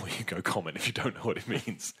before you go comment if you don't know what it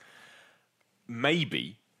means.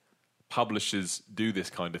 Maybe publishers do this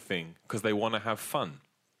kind of thing because they want to have fun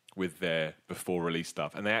with their before release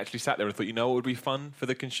stuff. And they actually sat there and thought, you know what would be fun for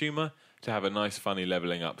the consumer? To have a nice, funny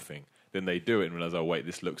leveling up thing. Then they do it and realize, oh, wait,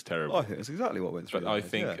 this looks terrible. Oh, I think that's exactly what went through. But their I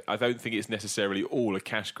heads, think yeah. I don't think it's necessarily all a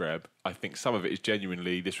cash grab. I think some of it is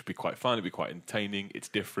genuinely this would be quite fun, it'd be quite entertaining, it's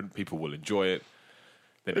different, people will enjoy it.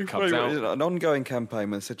 Then it comes out An ongoing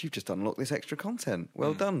campaign that said, you've just unlocked this extra content.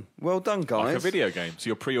 Well done. Well done, guys. like a video game. So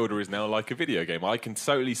your pre-order is now like a video game. I can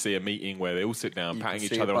totally see a meeting where they all sit down, You patting can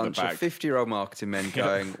each see other a on the bunch back. of 50-year-old marketing men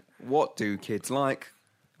going, what do kids like?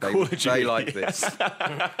 Call of They Duty. like this.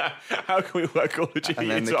 How can we work Call of Duty And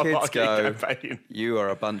then into the our kids marketing go, campaign? you are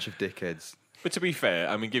a bunch of dickheads. But to be fair,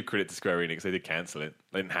 I mean, give credit to Square Enix. They did cancel it.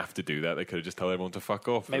 They didn't have to do that. They could have just told everyone to fuck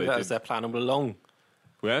off. Maybe They that was didn't. their plan all along.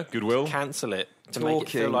 Yeah, goodwill. Cancel it to make it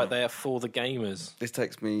feel Talking- like they are for the gamers.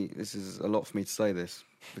 This is a lot for me to say this,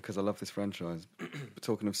 because I love this franchise. But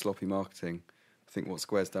talking of sloppy marketing, I think what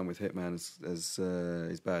Square's done with Hitman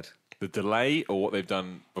is bad. The delay or what they've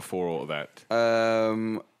done before all of that?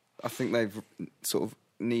 I think they've sort of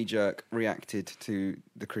knee-jerk reacted to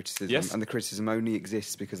the criticism, Yes. and the criticism only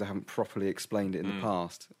exists because they haven't properly explained it in the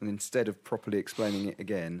past. And instead of properly explaining it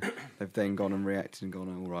again, they've then gone and reacted and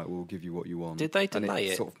gone, all right, we'll give you what you want. Did they And delay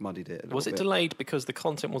it? sort of muddied it a little Was it bit. delayed because the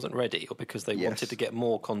content wasn't ready, or because they Yes. wanted to get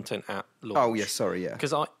more content at launch? Oh, yes, sorry, yeah.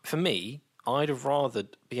 Because for me, I'd have rather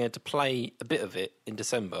be able to play a bit of it in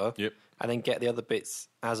December, Yep. and then get the other bits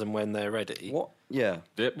as and when they're ready. What? Yeah.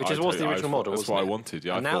 Yep, Which I was the totally- original model. That's wasn't what I it? wanted.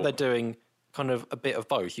 Yeah, and I now thought- they're doing kind of a bit of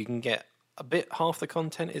both. You can get a bit, half the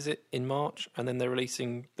content is it in March, and then they're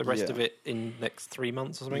releasing the rest Yeah. of it in next 3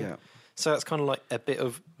 months or something. Yeah. So that's kind of like a bit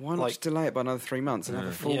of Why not like just delay it by another 3 months and have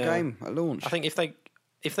a full Yeah. game at launch? I think if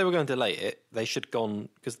they were going to delay it, they should have gone,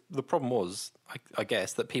 because the problem was, I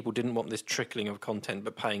guess, that people didn't want this trickling of content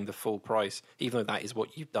but paying the full price, even though that is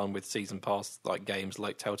what you've done with season pass like games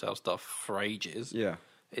like Telltale stuff for ages. Yeah.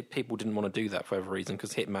 People didn't want to do that for whatever reason,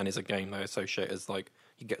 because Hitman is a game they associate as like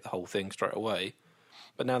you get the whole thing straight away.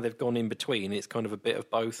 But now they've gone in between. It's kind of a bit of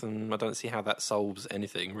both, and I don't see how that solves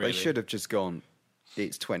anything, really. They should have just gone,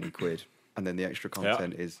 it's 20 quid, and then the extra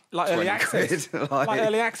content is Like 20 early access. quid. Like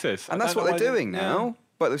early access. And that's what they're doing now.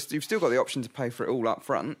 But you've still got the option to pay for it all up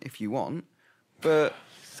front if you want. But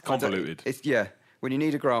It's convoluted. It's when you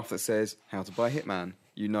need a graph that says how to buy Hitman,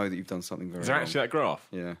 you know that you've done something very Is there wrong. actually that graph?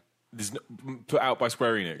 Yeah. There's put out by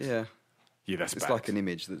Square Enix? Yeah. Yeah, that's It's bad. like an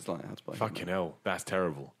image that's like how to buy Fucking Hitman. hell, that's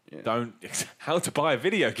terrible. Yeah. Don't. How to buy a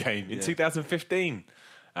video game in 2015.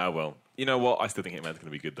 Oh, well. You know what? I still think Hitman's going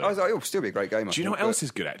to be good, though. It'll still be a great game. Do you know what else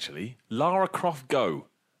is good, actually? Lara Croft Go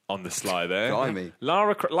on the sly there. Blimey.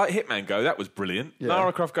 Like Hitman Go, that was brilliant. Yeah.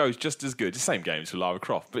 Lara Croft Go is just as good. It's the same game as Lara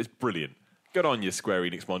Croft, but it's brilliant. Good on you, Square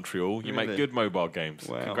Enix Montreal. You make Really? good mobile games.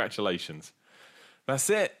 Wow. Congratulations. That's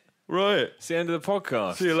it. Right. It's the end of the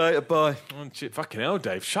podcast. See you later. Bye. Oh, shit, fucking hell,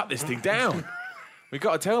 Dave. Shut this thing down. We've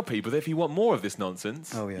got to tell people that if you want more of this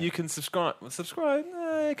nonsense, Oh, yeah. you can subscribe. Subscribe?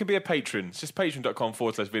 It can be a patron. It's just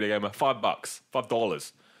patreon.com/videogamer.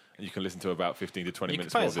 $5. And you can listen to about 15 to 20 You could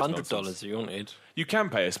minutes pay more us of this $100 nonsense. if you wanted. You can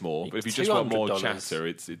pay us more, but if you just want more $200. chatter,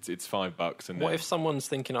 it's $5. And What then, if someone's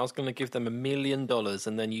thinking I was going to give them $1 million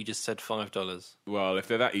and then you just said $5? well, if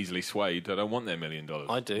they're that easily swayed, I don't want their $1 million.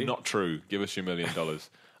 I do. Not true. Give us your $1 million.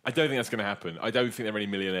 I don't think that's going to happen. I don't think there are any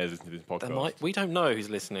millionaires listening to this podcast. We don't know who's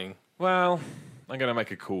listening. Well, I'm going to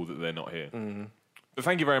make a call that they're not here. Mm. But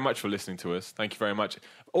thank you very much for listening to us. Thank you very much.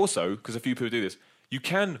 Also, because a few people do this, you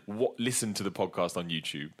can listen to the podcast on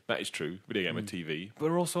YouTube. That is true. Video Gamer TV. But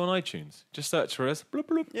we're also on iTunes. Just search for us. Bloop,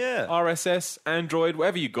 bloop. Yeah. RSS, Android,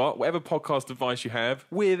 whatever you got, whatever podcast device you have,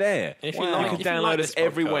 we're there. If you you like, can if you download like us this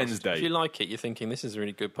every podcast, Wednesday. If you like it, you're thinking this is a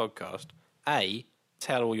really good podcast. A,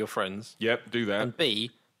 tell all your friends. Yep, do that. And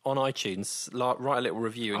B, on iTunes, write a little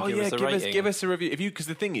review and Oh give yeah, us a rating. give us a review. Because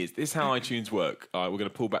the thing is, this is how iTunes work. All right, we're going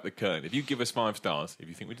to pull back the curtain. If you give us 5 stars, if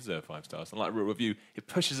you think we deserve 5 stars, and like a real review, it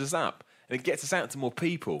pushes us up and it gets us out to more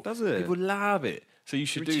people. Does it? People love it. So you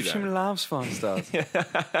should do Richard Shim that. loves 5 stars.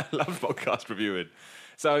 Love podcast reviewing.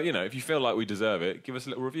 So if you feel like we deserve it, give us a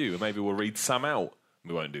little review, and maybe we'll read some out.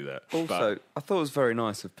 We won't do that. Also, I thought it was very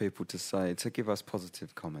nice of people to give us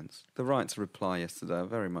positive comments. The right to reply yesterday, I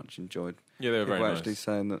very much enjoyed. Yeah, they were very People nice. actually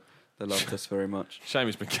saying that they loved us very much. Shame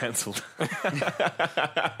it's been cancelled.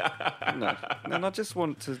 No, and I just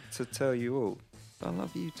want to tell you all, I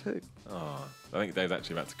love you too. Oh, I think Dave's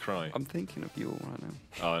actually about to cry. I'm thinking of you all right now.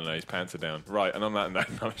 Oh no, his pants are down. Right, and on that note,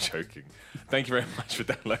 I'm joking. Thank you very much for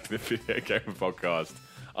downloading the Video Gamer Podcast.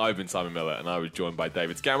 I've been Simon Miller, and I was joined by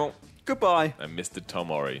David Scammell Goodbye. and Mr. Tom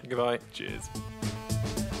Ori. Goodbye. Cheers.